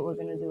what we're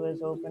going to do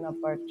is open up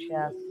our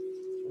chest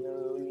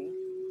slowly,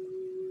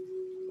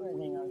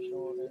 bringing our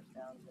shoulders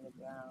down to the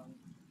ground.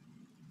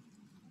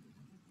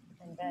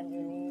 And bend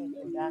your knees.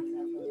 Your back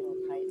has a little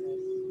tightness.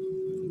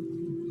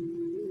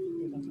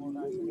 You can hold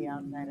on to the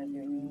outside of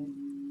your knee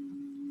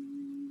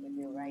with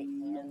your right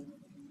hand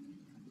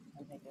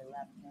and take your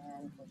left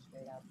hand, push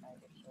straight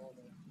outside your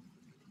shoulder.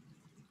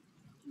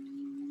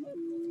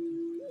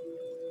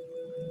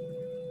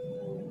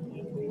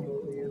 Keep moving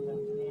over your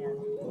left hand.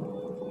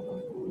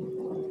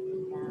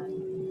 And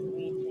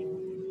reaching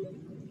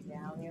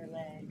down your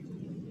leg,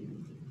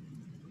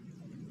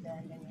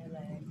 extending your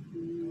leg.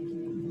 Maybe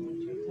you can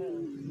reach your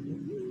toes.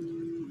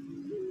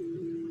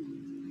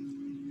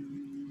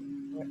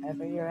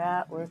 Wherever you're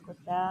at, work with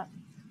that.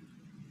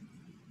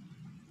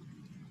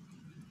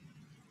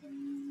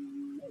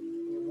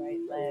 Your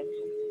right leg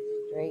should be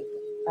straight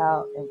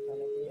out in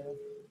front of you.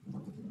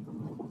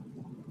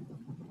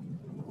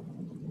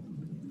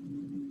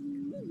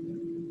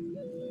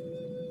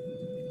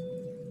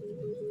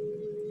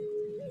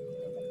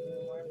 Take a few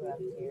more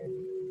breaths here.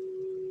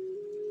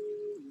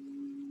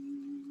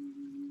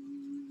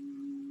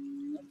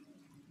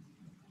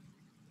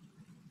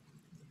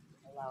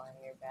 Allowing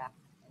your back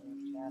and your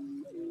chest,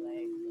 your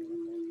legs, and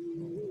your hips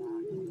to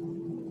relax.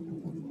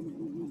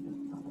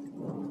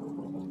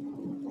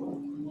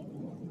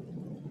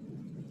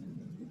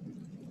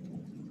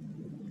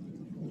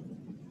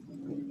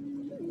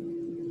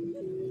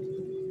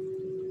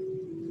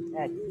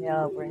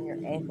 Exhale, bring your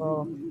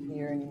ankle to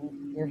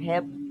your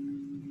hip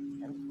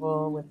and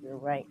pull with your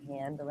right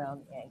hand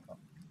around the ankle.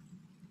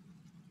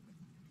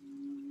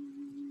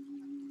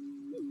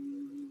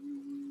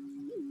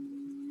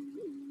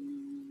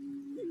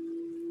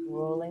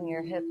 Rolling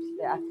your hips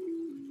back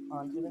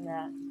onto the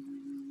mat.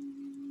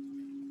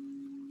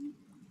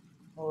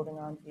 Holding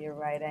on to your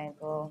right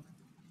ankle,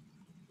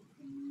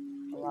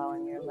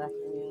 allowing your left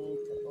knee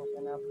to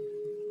open up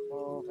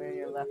over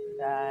your left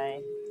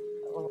thigh,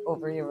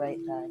 over your right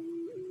thigh.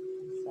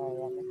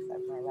 Sorry, I mix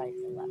up my right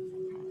and left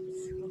sometimes.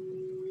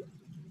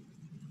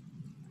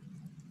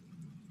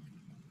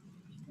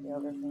 Feel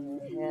this in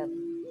your hip,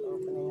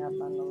 opening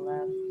up on the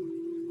left.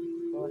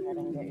 Go ahead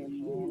and get your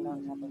hand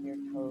on top of your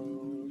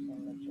toes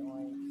and the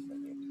joints of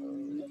your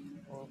toes,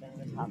 holding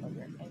the top of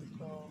your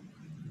ankle,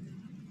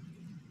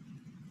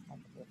 top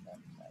of your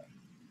foot, sorry.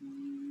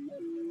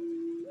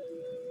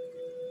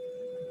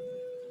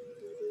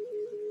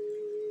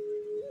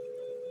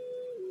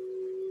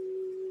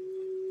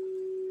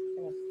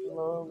 We're going to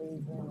slowly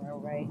bring our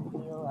right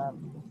heel up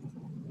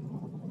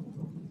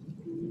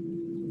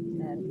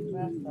and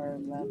press our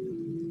left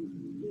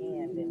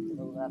hand into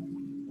the left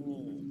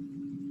knee,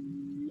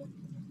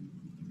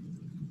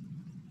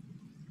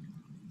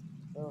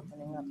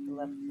 opening up the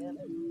left hip,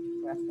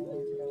 pressing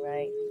into the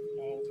right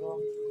ankle,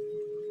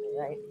 the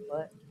right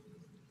foot.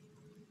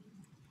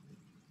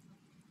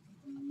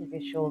 Keep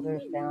your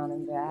shoulders down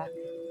and back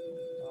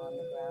on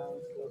the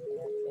ground, still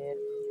connected.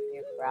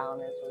 Your crown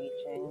is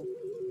reaching,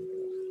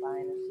 your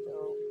spine is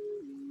still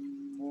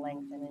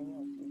lengthening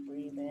as you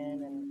breathe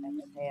in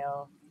and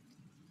exhale.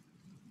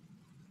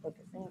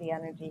 Focusing the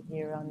energy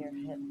here on your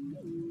hip.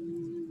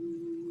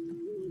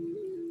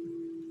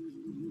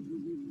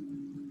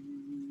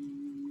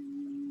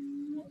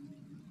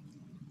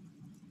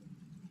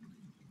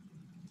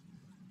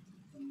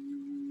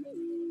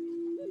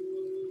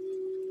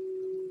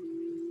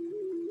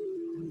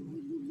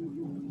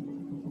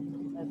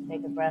 Let's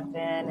take a breath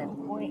in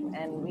and point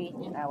and reach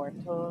our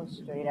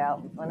toes straight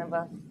out in front of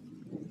us.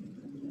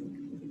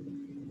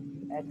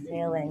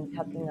 Exhaling,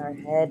 tucking our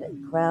head,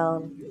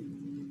 crown,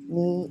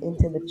 knee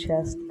into the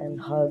chest and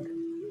hug.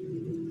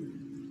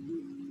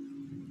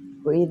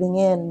 Breathing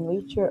in,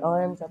 reach your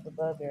arms up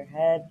above your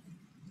head.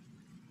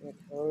 Your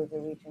toes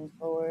are reaching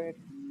forward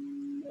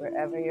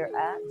wherever you're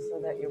at so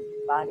that your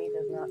body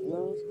does not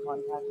lose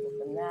contact with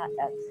the mat.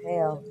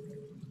 Exhale,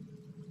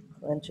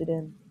 clench it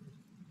in,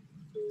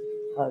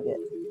 hug it.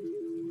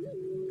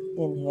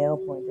 Inhale,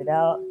 point it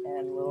out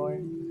and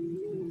lower.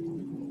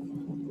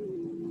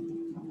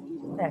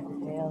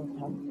 Exhale,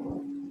 tuck it.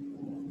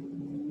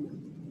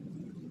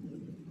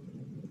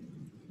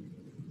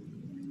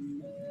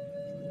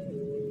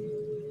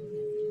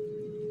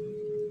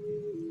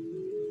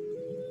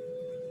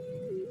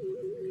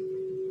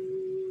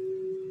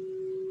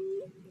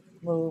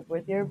 Move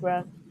with your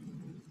breath.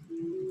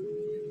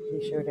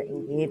 Be sure to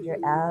engage your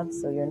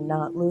abs so you're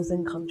not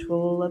losing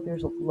control of your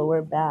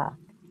lower back.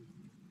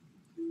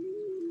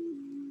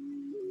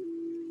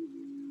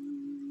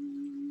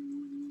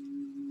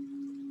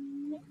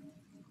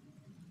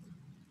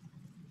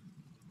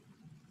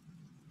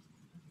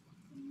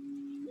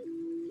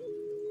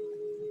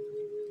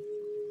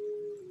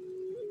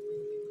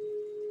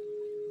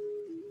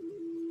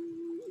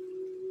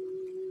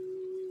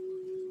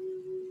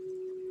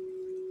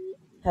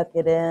 Tuck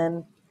it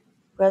in.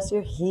 Press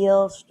your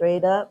heel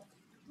straight up.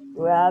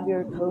 Grab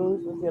your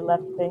toes with your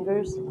left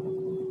fingers.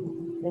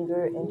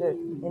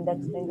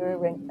 Index finger,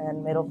 ring,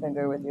 and middle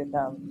finger with your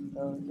thumb.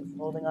 So just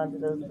holding on to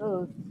those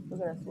toes, we're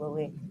going to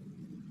slowly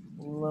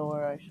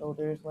lower our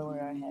shoulders, lower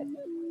our head.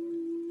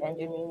 Bend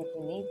your knee if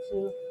you need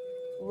to.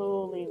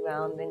 Slowly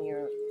rounding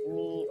your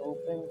knee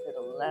open to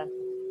the left.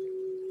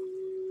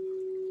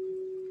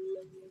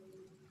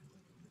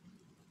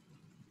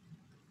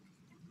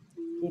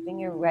 Keeping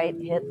your right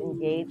hip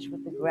engaged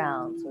with the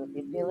ground. So if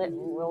you feel it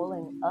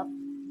rolling up,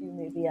 you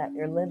may be at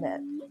your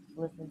limit.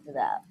 Listen to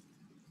that.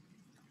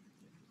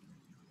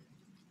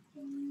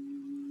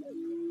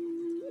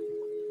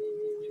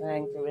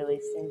 Trying to really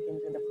sink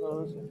into the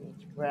pose with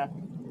each breath,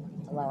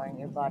 allowing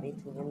your body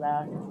to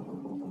relax.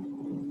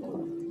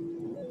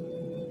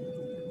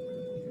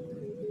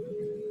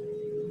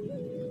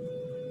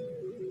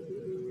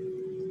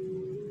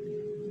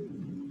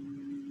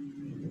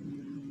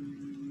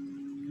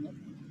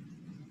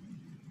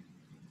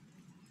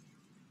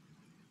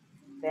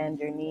 Bend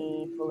your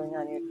knee, pulling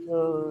on your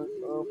toes,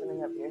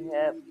 opening up your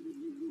hip.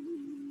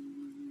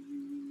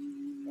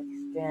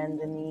 Extend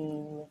the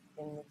knee,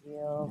 lifting the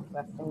heel,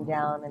 pressing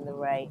down in the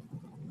right.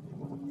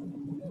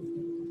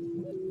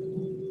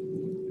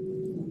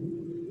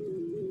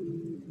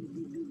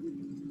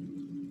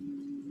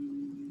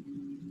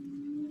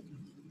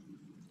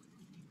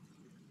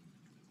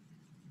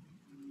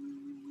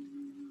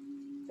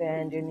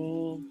 Bend your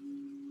knee,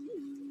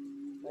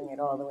 bring it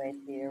all the way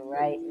to your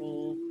right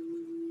knee.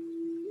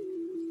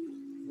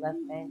 Left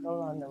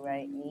ankle on the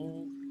right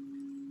knee.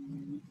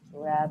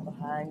 Grab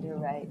behind your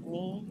right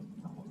knee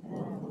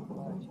and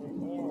launch it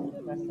in,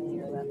 pressing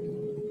your left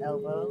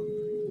elbow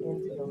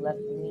into the left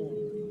knee.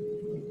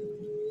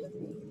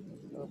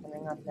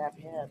 Opening up that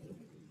hip.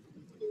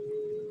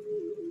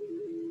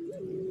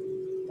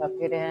 Tuck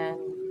it in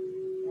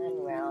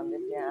and round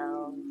it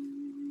down.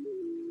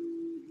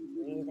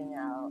 Breathing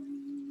out.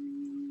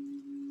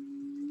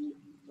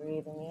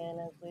 Breathing in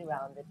as we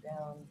round it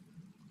down.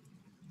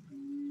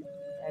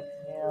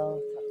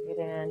 Exhale, tuck it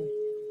in.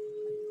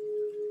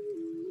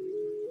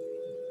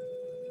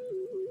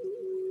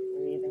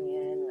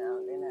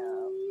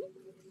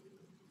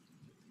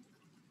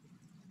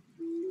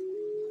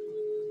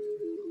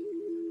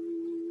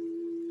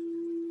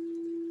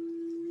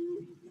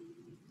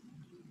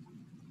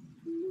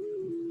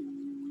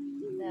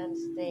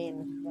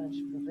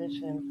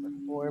 position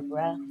for 4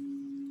 breaths.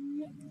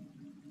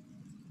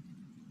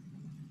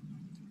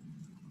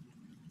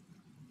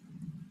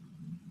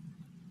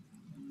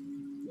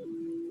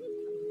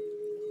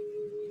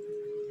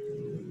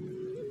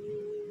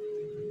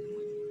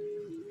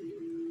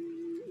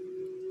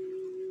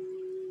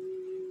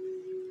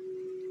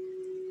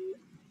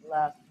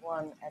 Last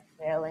one,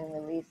 exhaling,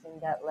 releasing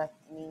that left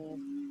knee,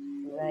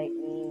 right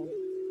knee,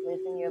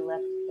 placing your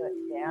left foot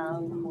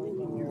down,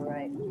 pointing your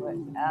right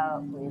foot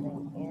out,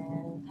 breathing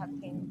in,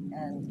 tucking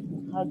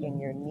and hugging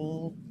your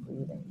knee,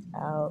 breathing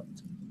out,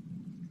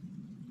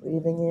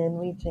 breathing in,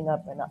 reaching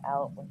up and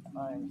out with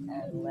arms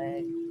and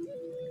legs,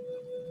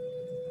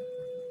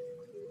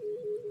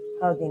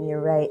 hugging your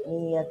right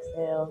knee,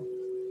 exhale,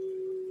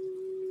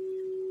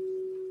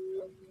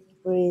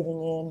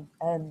 breathing in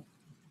and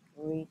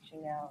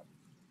reaching out,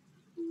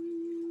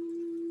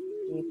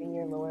 keeping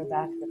your lower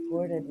back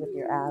supported with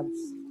your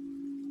abs.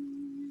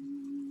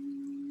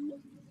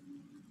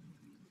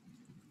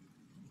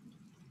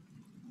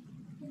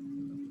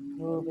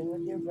 Moving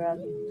with your breath.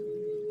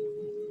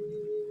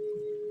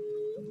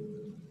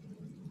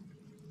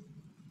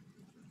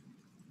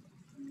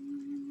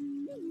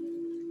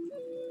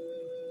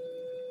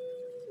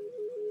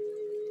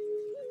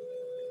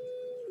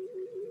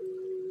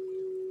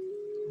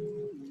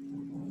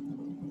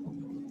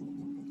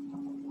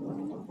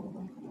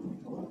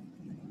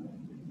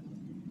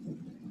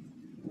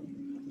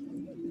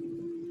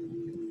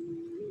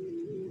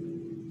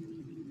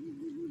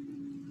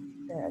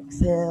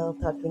 Exhale,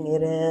 tucking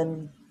it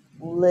in,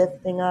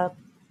 lifting up,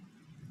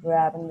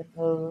 grabbing the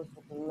toes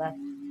with the left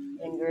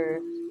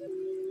fingers,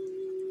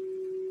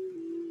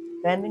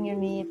 bending your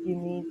knee if you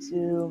need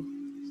to,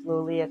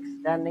 slowly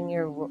extending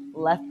your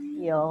left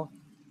heel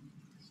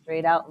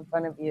straight out in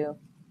front of you,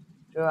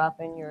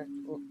 dropping your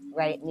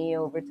right knee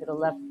over to the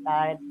left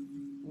side,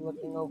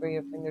 looking over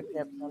your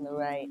fingertips on the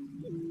right.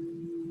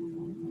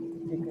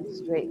 If you can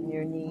straighten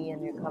your knee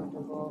and you're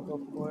comfortable, go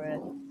for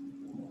it.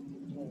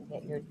 And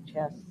get your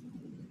chest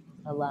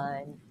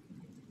aligned.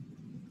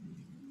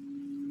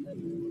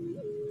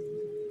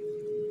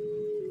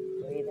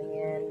 Breathing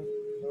in,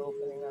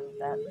 opening up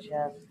that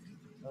chest,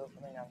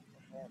 opening up the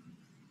hips,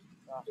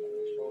 softening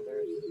the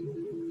shoulders.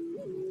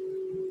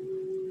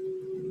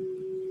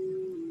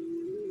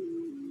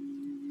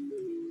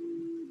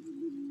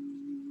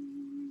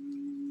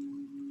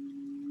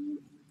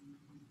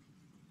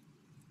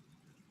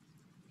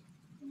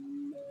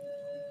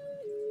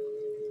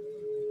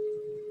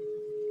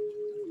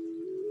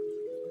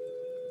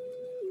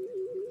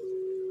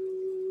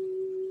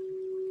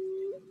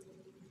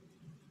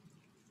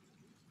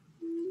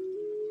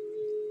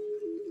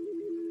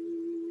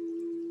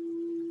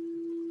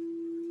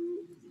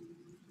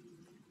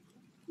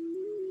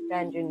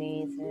 Bend your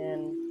knees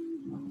in,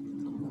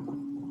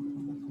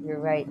 your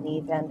right knee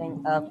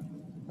bending up,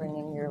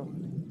 bringing your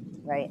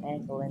right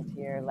ankle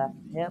into your left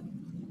hip,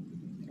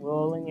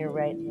 rolling your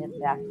right hip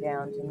back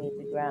down to meet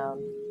the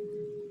ground,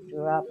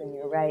 dropping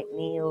your right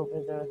knee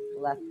over the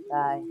left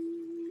thigh.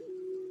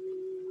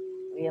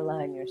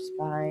 Realign your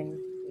spine,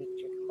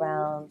 reach your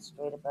crown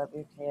straight above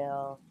your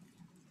tail,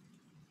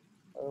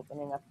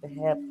 opening up the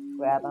hip,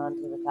 grab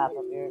onto the top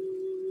of your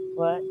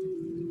foot,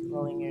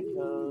 pulling your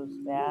toes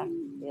back,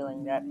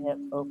 feeling that hip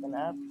open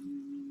up.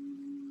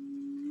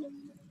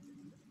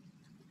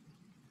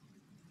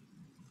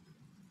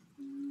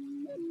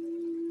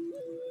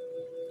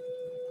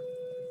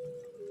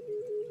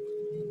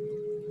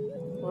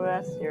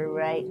 Press your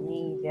right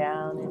knee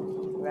down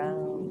into the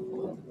ground,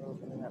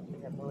 opening up the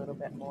hip a little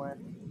bit more.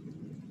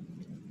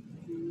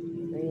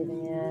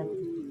 Breathing in,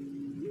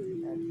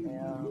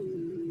 exhale.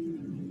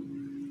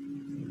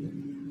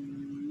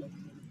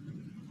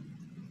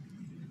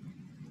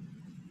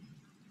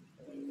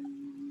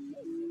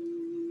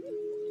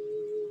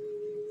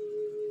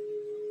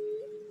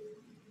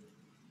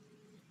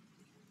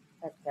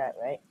 Tuck that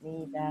right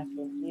knee back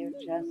into your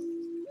chest.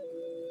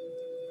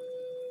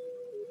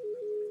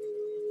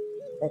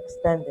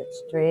 Extend it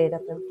straight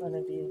up in front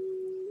of you.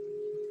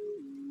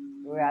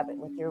 Grab it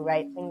with your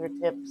right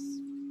fingertips.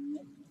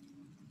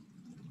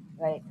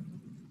 Right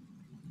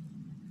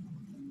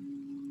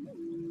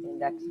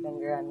index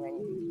finger and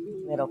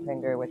ring, middle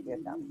finger with your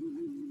thumb.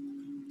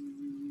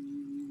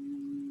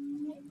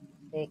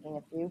 Taking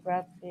a few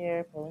breaths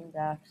here, pulling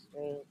back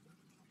straight.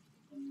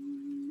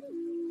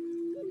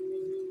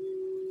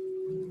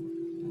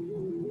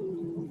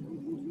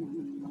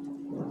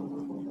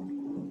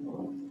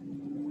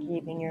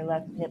 Keeping your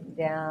left hip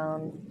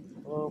down,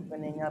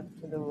 opening up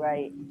to the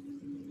right.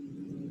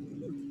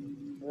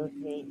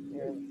 Rotate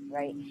your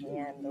right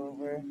hand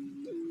over.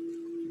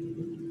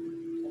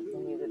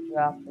 Continue to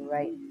drop the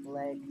right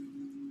leg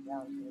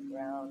down to the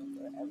ground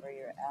wherever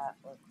you're at.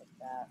 Work with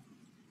that.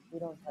 If you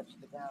don't touch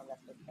the ground,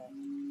 that's okay.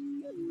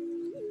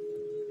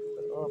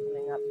 But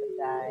opening up the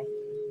thigh.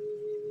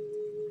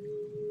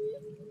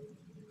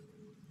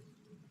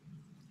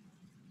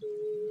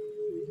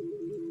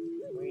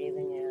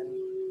 Breathing in.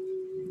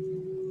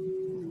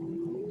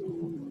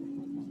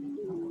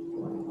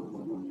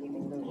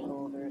 Keeping those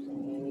shoulders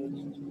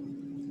engaged.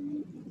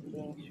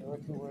 Being sure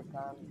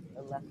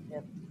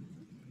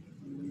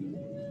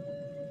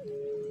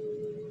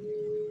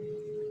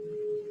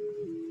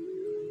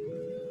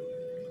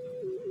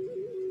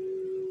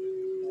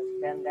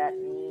bend that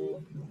knee.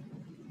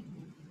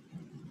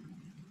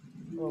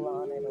 Pull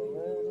on it a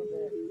little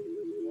bit.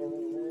 Feel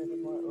a little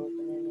more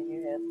opening in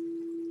your hips.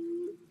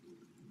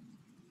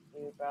 Do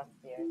your breath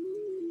here.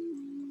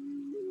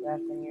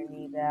 Pressing your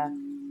knee back.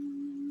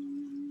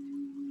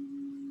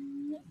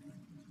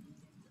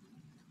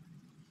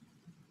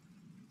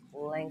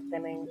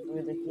 Lengthening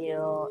through the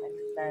heel,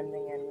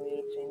 extending and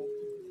reaching.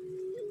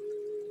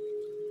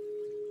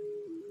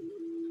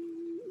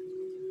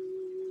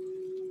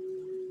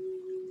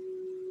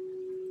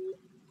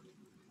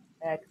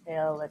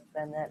 Exhale, let's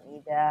bend that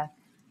knee back.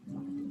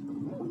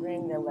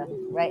 Bring the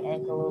right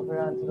ankle over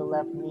onto the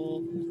left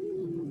knee.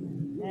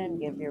 And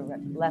give your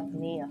left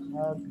knee a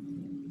hug.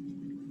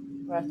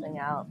 Pressing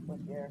out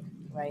with your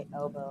right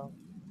elbow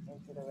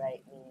into the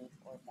right knee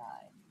or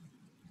thigh.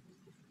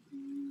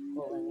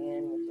 Pulling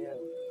in with your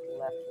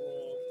left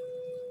knee.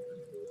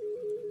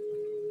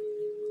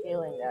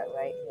 Feeling that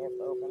right hip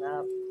open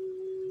up.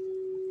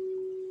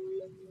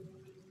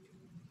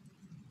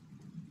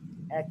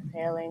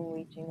 Exhaling,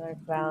 reaching our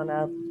crown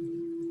up.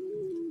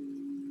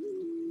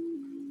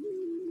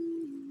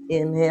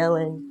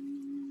 Inhaling,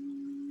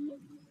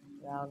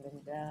 rounding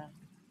back.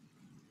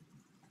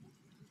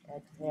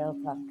 Exhale,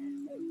 tuck.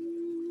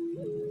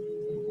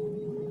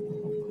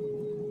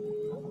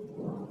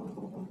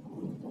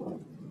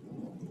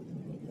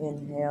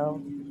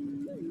 Inhale.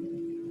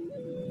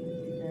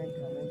 And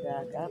coming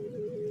back up.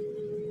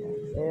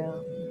 Exhale.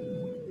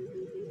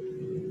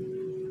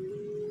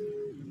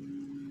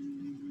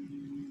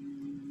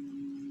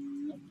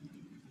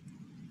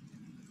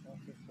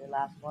 This is your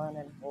last one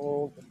and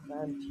hold the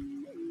crunch.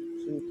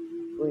 Keep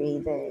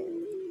breathing.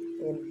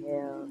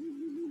 Inhale.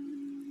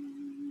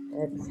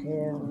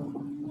 Exhale.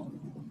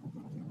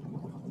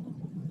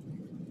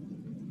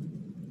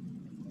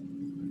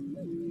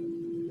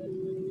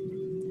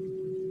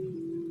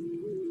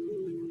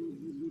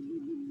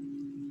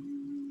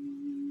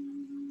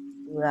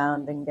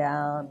 Rounding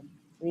down,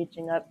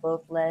 reaching up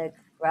both legs,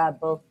 grab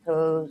both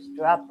toes,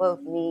 drop both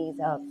knees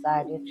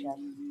outside your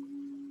chest.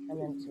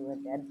 Come into a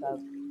dead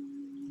bug.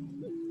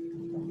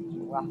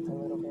 Rock a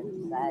little bit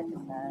side to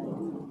side.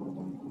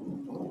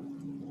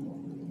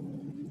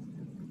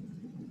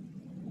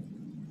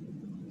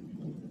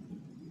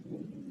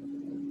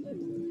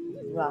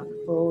 Rock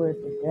forward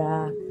to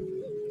back.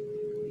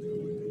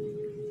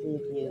 See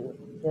if you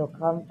feel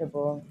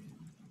comfortable.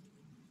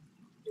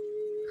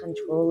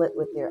 Control it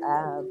with your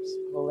abs,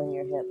 pulling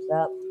your hips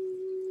up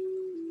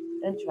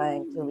and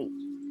trying to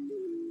reach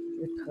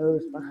your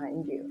toes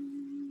behind you.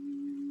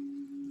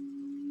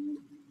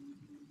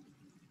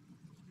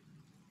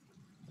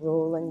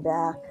 Rolling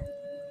back,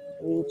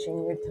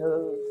 reaching your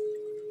toes.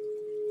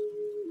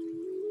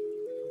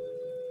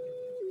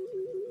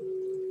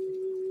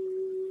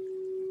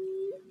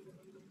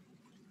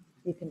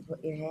 You can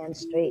put your hands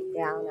straight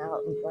down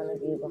out in front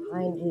of you,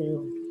 behind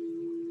you,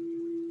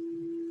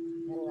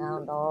 and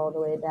round all the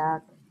way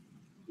back.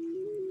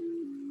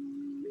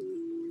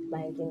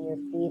 Planking your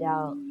feet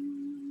out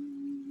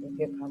if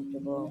you're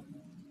comfortable.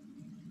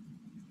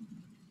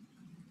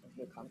 If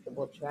you're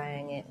comfortable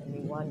trying it and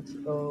you want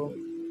to go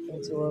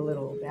into a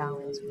little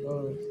balance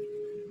pose,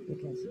 you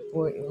can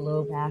support your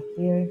low back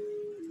here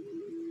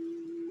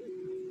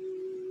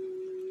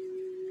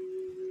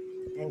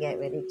and get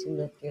ready to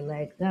lift your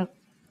legs up.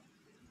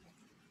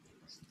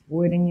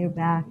 Supporting your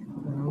back,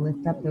 you're going to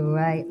lift up the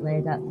right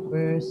leg up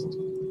first.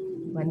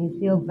 When you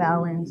feel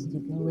balanced, you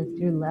can lift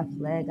your left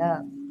leg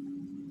up.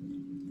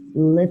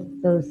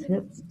 Lift those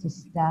hips to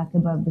stack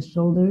above the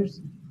shoulders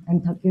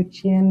and tuck your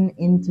chin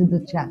into the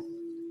chest.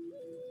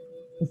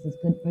 This is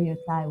good for your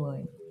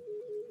thyroid,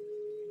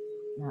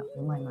 not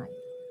for my mind.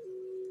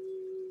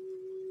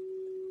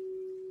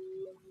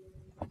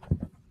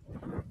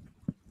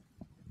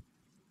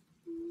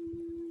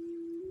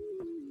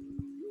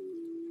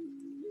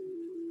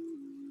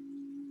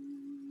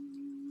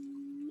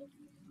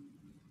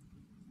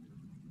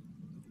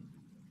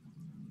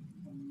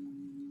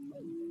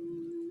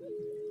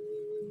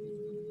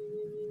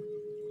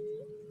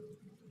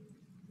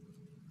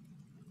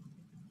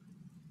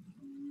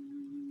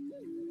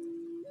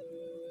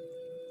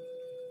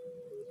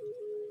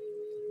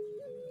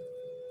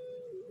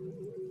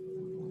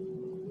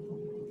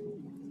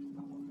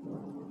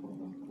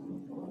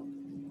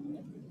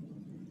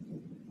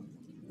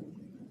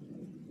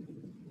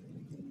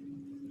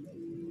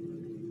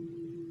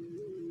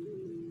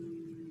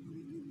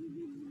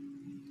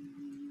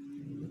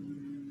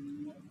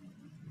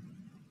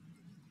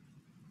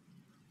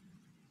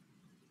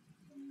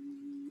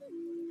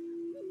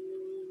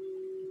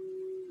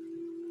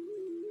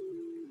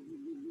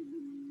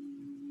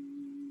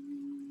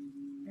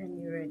 And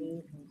you're ready,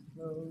 you can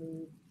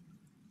slowly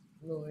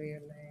lower your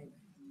legs.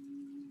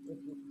 If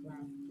you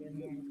clasp your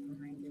hands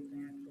behind your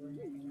back, go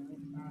ahead and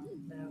unclasp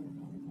them.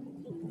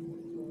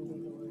 Slowly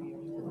lower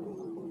your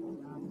hips,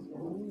 relax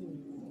your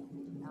knees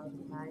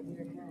outside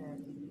your head.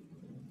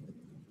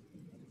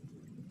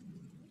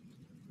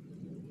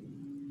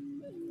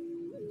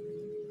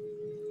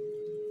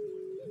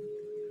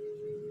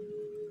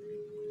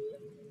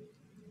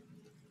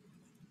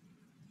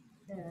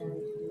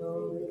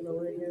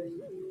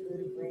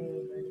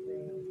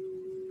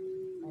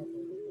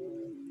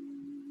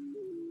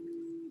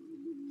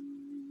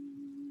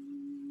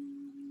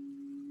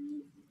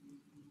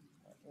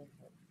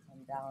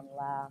 down,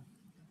 laugh.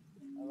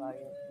 Allow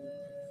your feet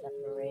to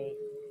separate.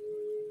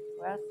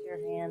 Press your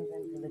hands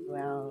into the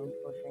ground,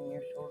 pushing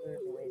your shoulders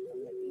away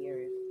from the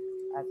ears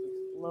as you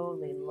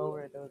slowly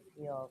lower those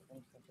heels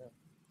into the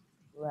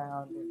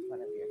ground in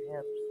front of your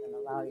hips and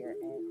allow your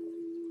ankles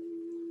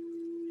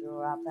to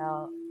drop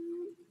out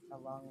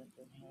along with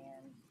your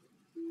hands.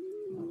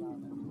 Allow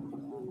them to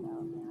drop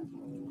out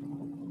naturally.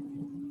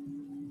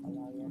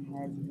 Allow your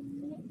head to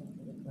sink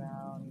into the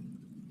ground.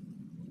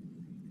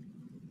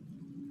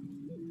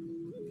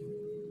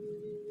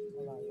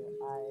 Allow your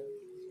eyes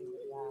to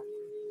relax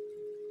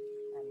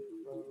and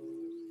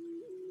close.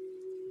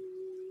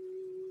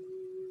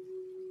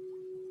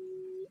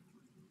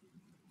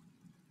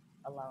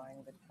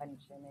 Allowing the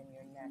tension in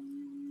your neck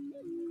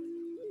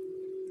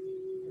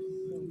to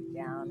sink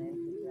down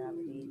into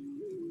gravity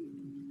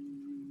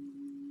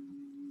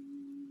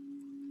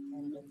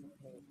and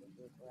dissipate with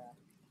your breath.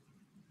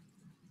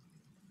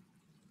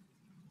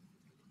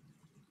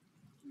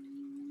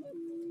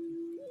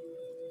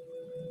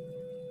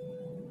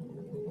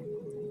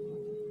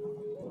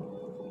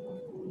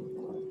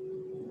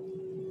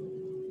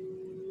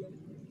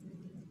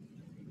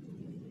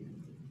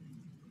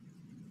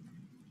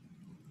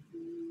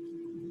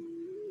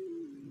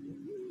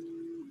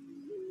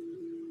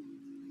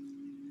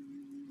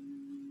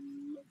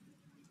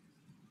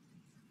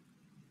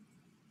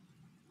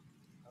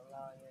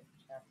 Allow your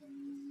chest to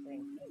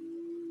sink.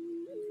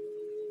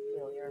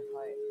 Feel your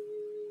heart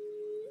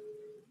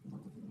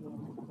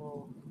being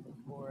pulled to the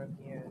core of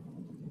your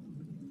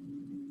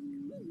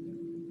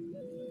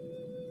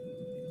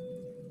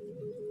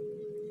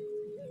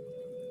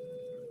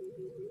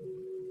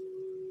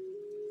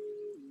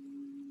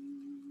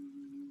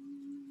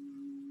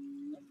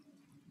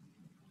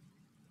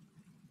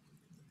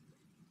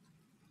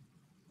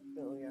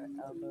feel your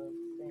elbows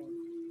sink,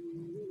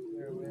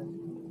 your wrists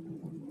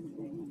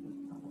sink.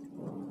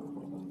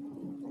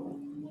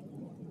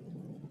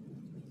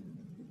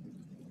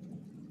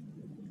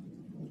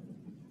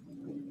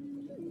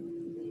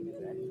 See the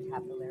red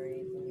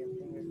capillaries in your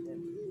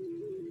fingertips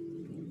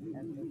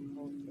as they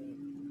pulsate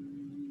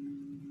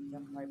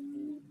the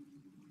heartbeat.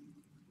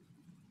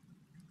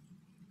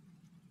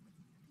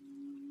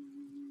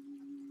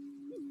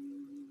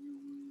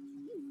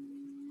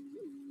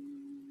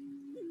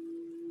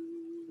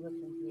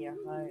 Listen to your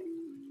heart.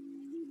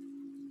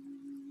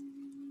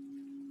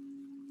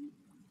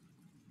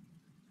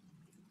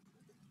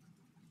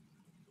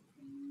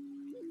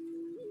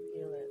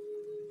 Feel it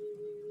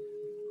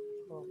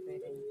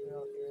pulsating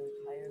throughout your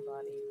entire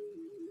body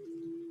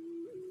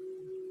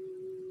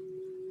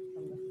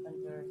from the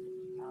center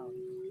out.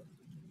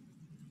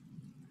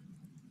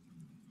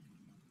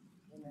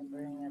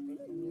 Remembering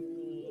everything you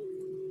need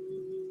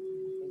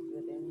is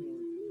within you.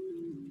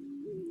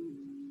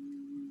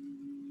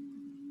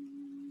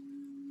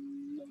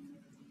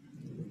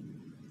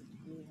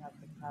 You have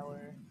the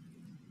power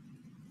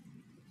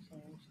to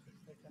change the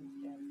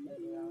circumstances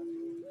around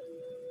you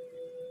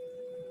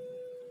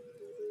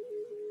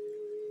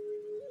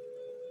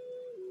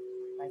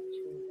by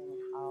choosing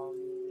how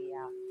you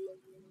react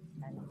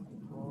and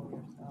control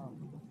yourself.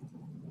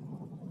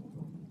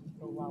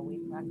 So while we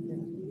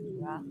practice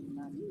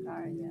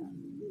Brahmacharya,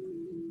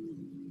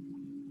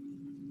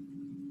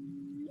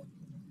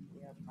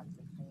 we are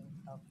practicing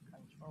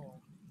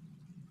self-control,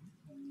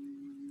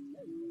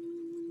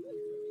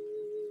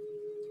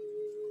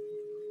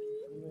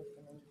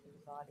 listening to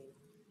the body,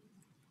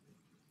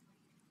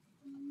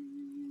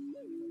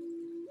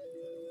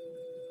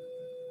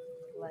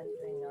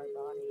 cleansing our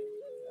bodies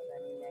of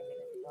any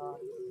negative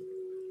thoughts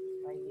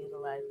by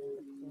utilizing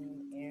the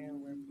clean air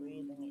we're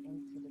breathing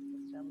into the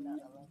Sushumna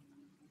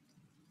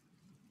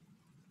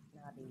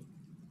Nadi.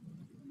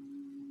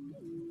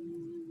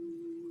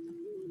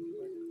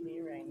 We're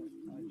clearing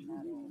our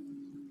channels.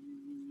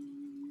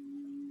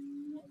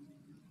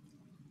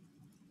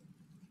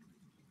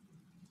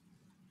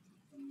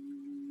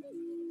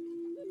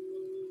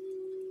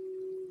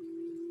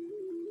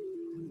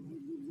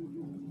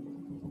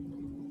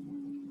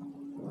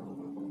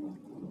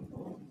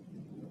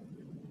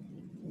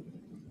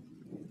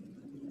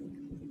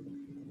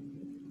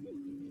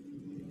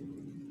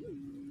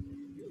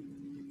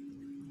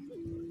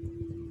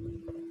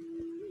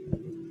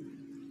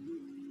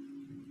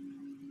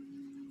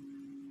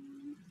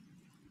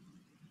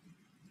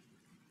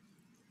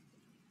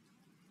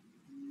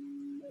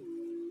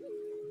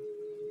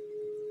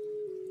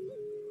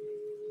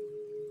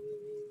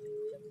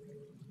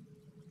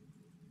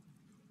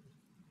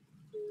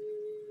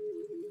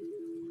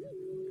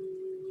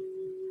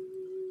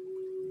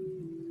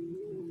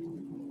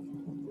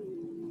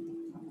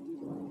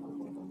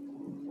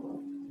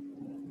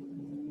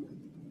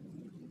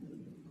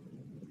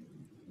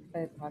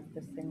 By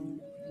practicing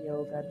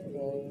yoga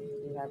today,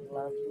 you have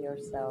loved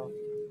yourself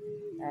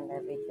and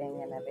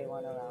everything and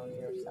everyone around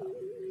yourself.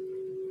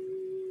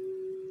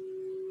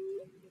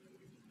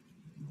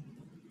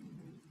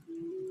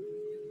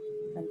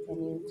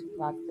 Continue to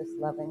practice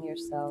loving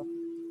yourself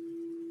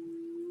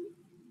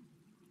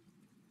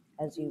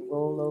as you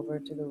roll over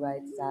to the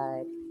right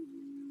side.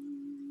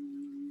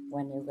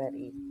 When you're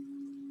ready,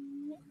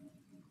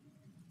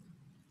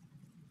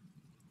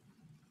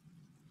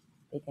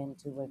 begin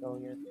to wiggle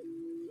your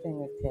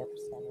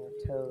fingertips and your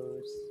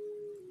toes.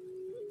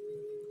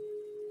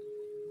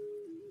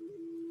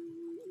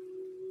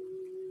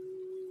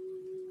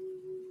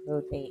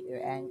 Rotate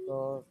your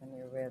ankles and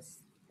your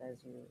wrists as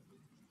you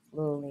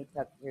slowly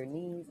tuck your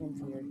knees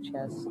into your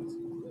chest,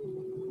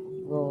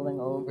 rolling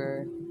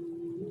over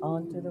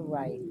onto the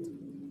right.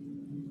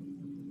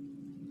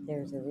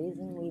 There's a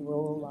reason we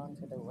roll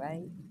onto the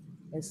right,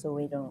 is so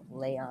we don't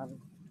lay on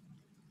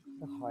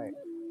the heart.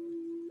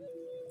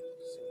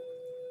 So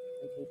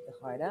we keep the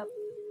heart up,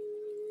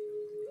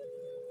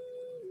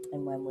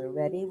 and when we're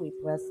ready, we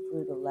press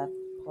through the left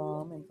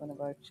palm in front of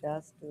our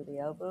chest through the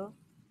elbow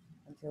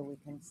until we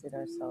can sit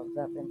ourselves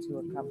up into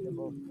a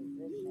comfortable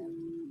position,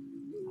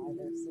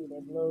 either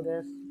seated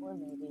lotus or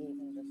maybe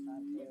even just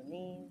onto your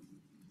knees,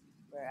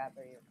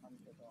 wherever you're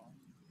comfortable.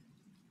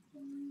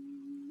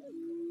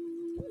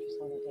 Just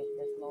want to take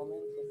this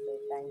moment to say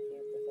thank you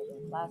for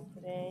taking class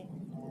today,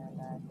 and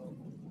I hope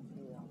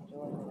you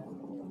enjoy the rest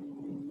of your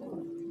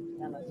day.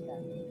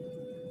 Namaste.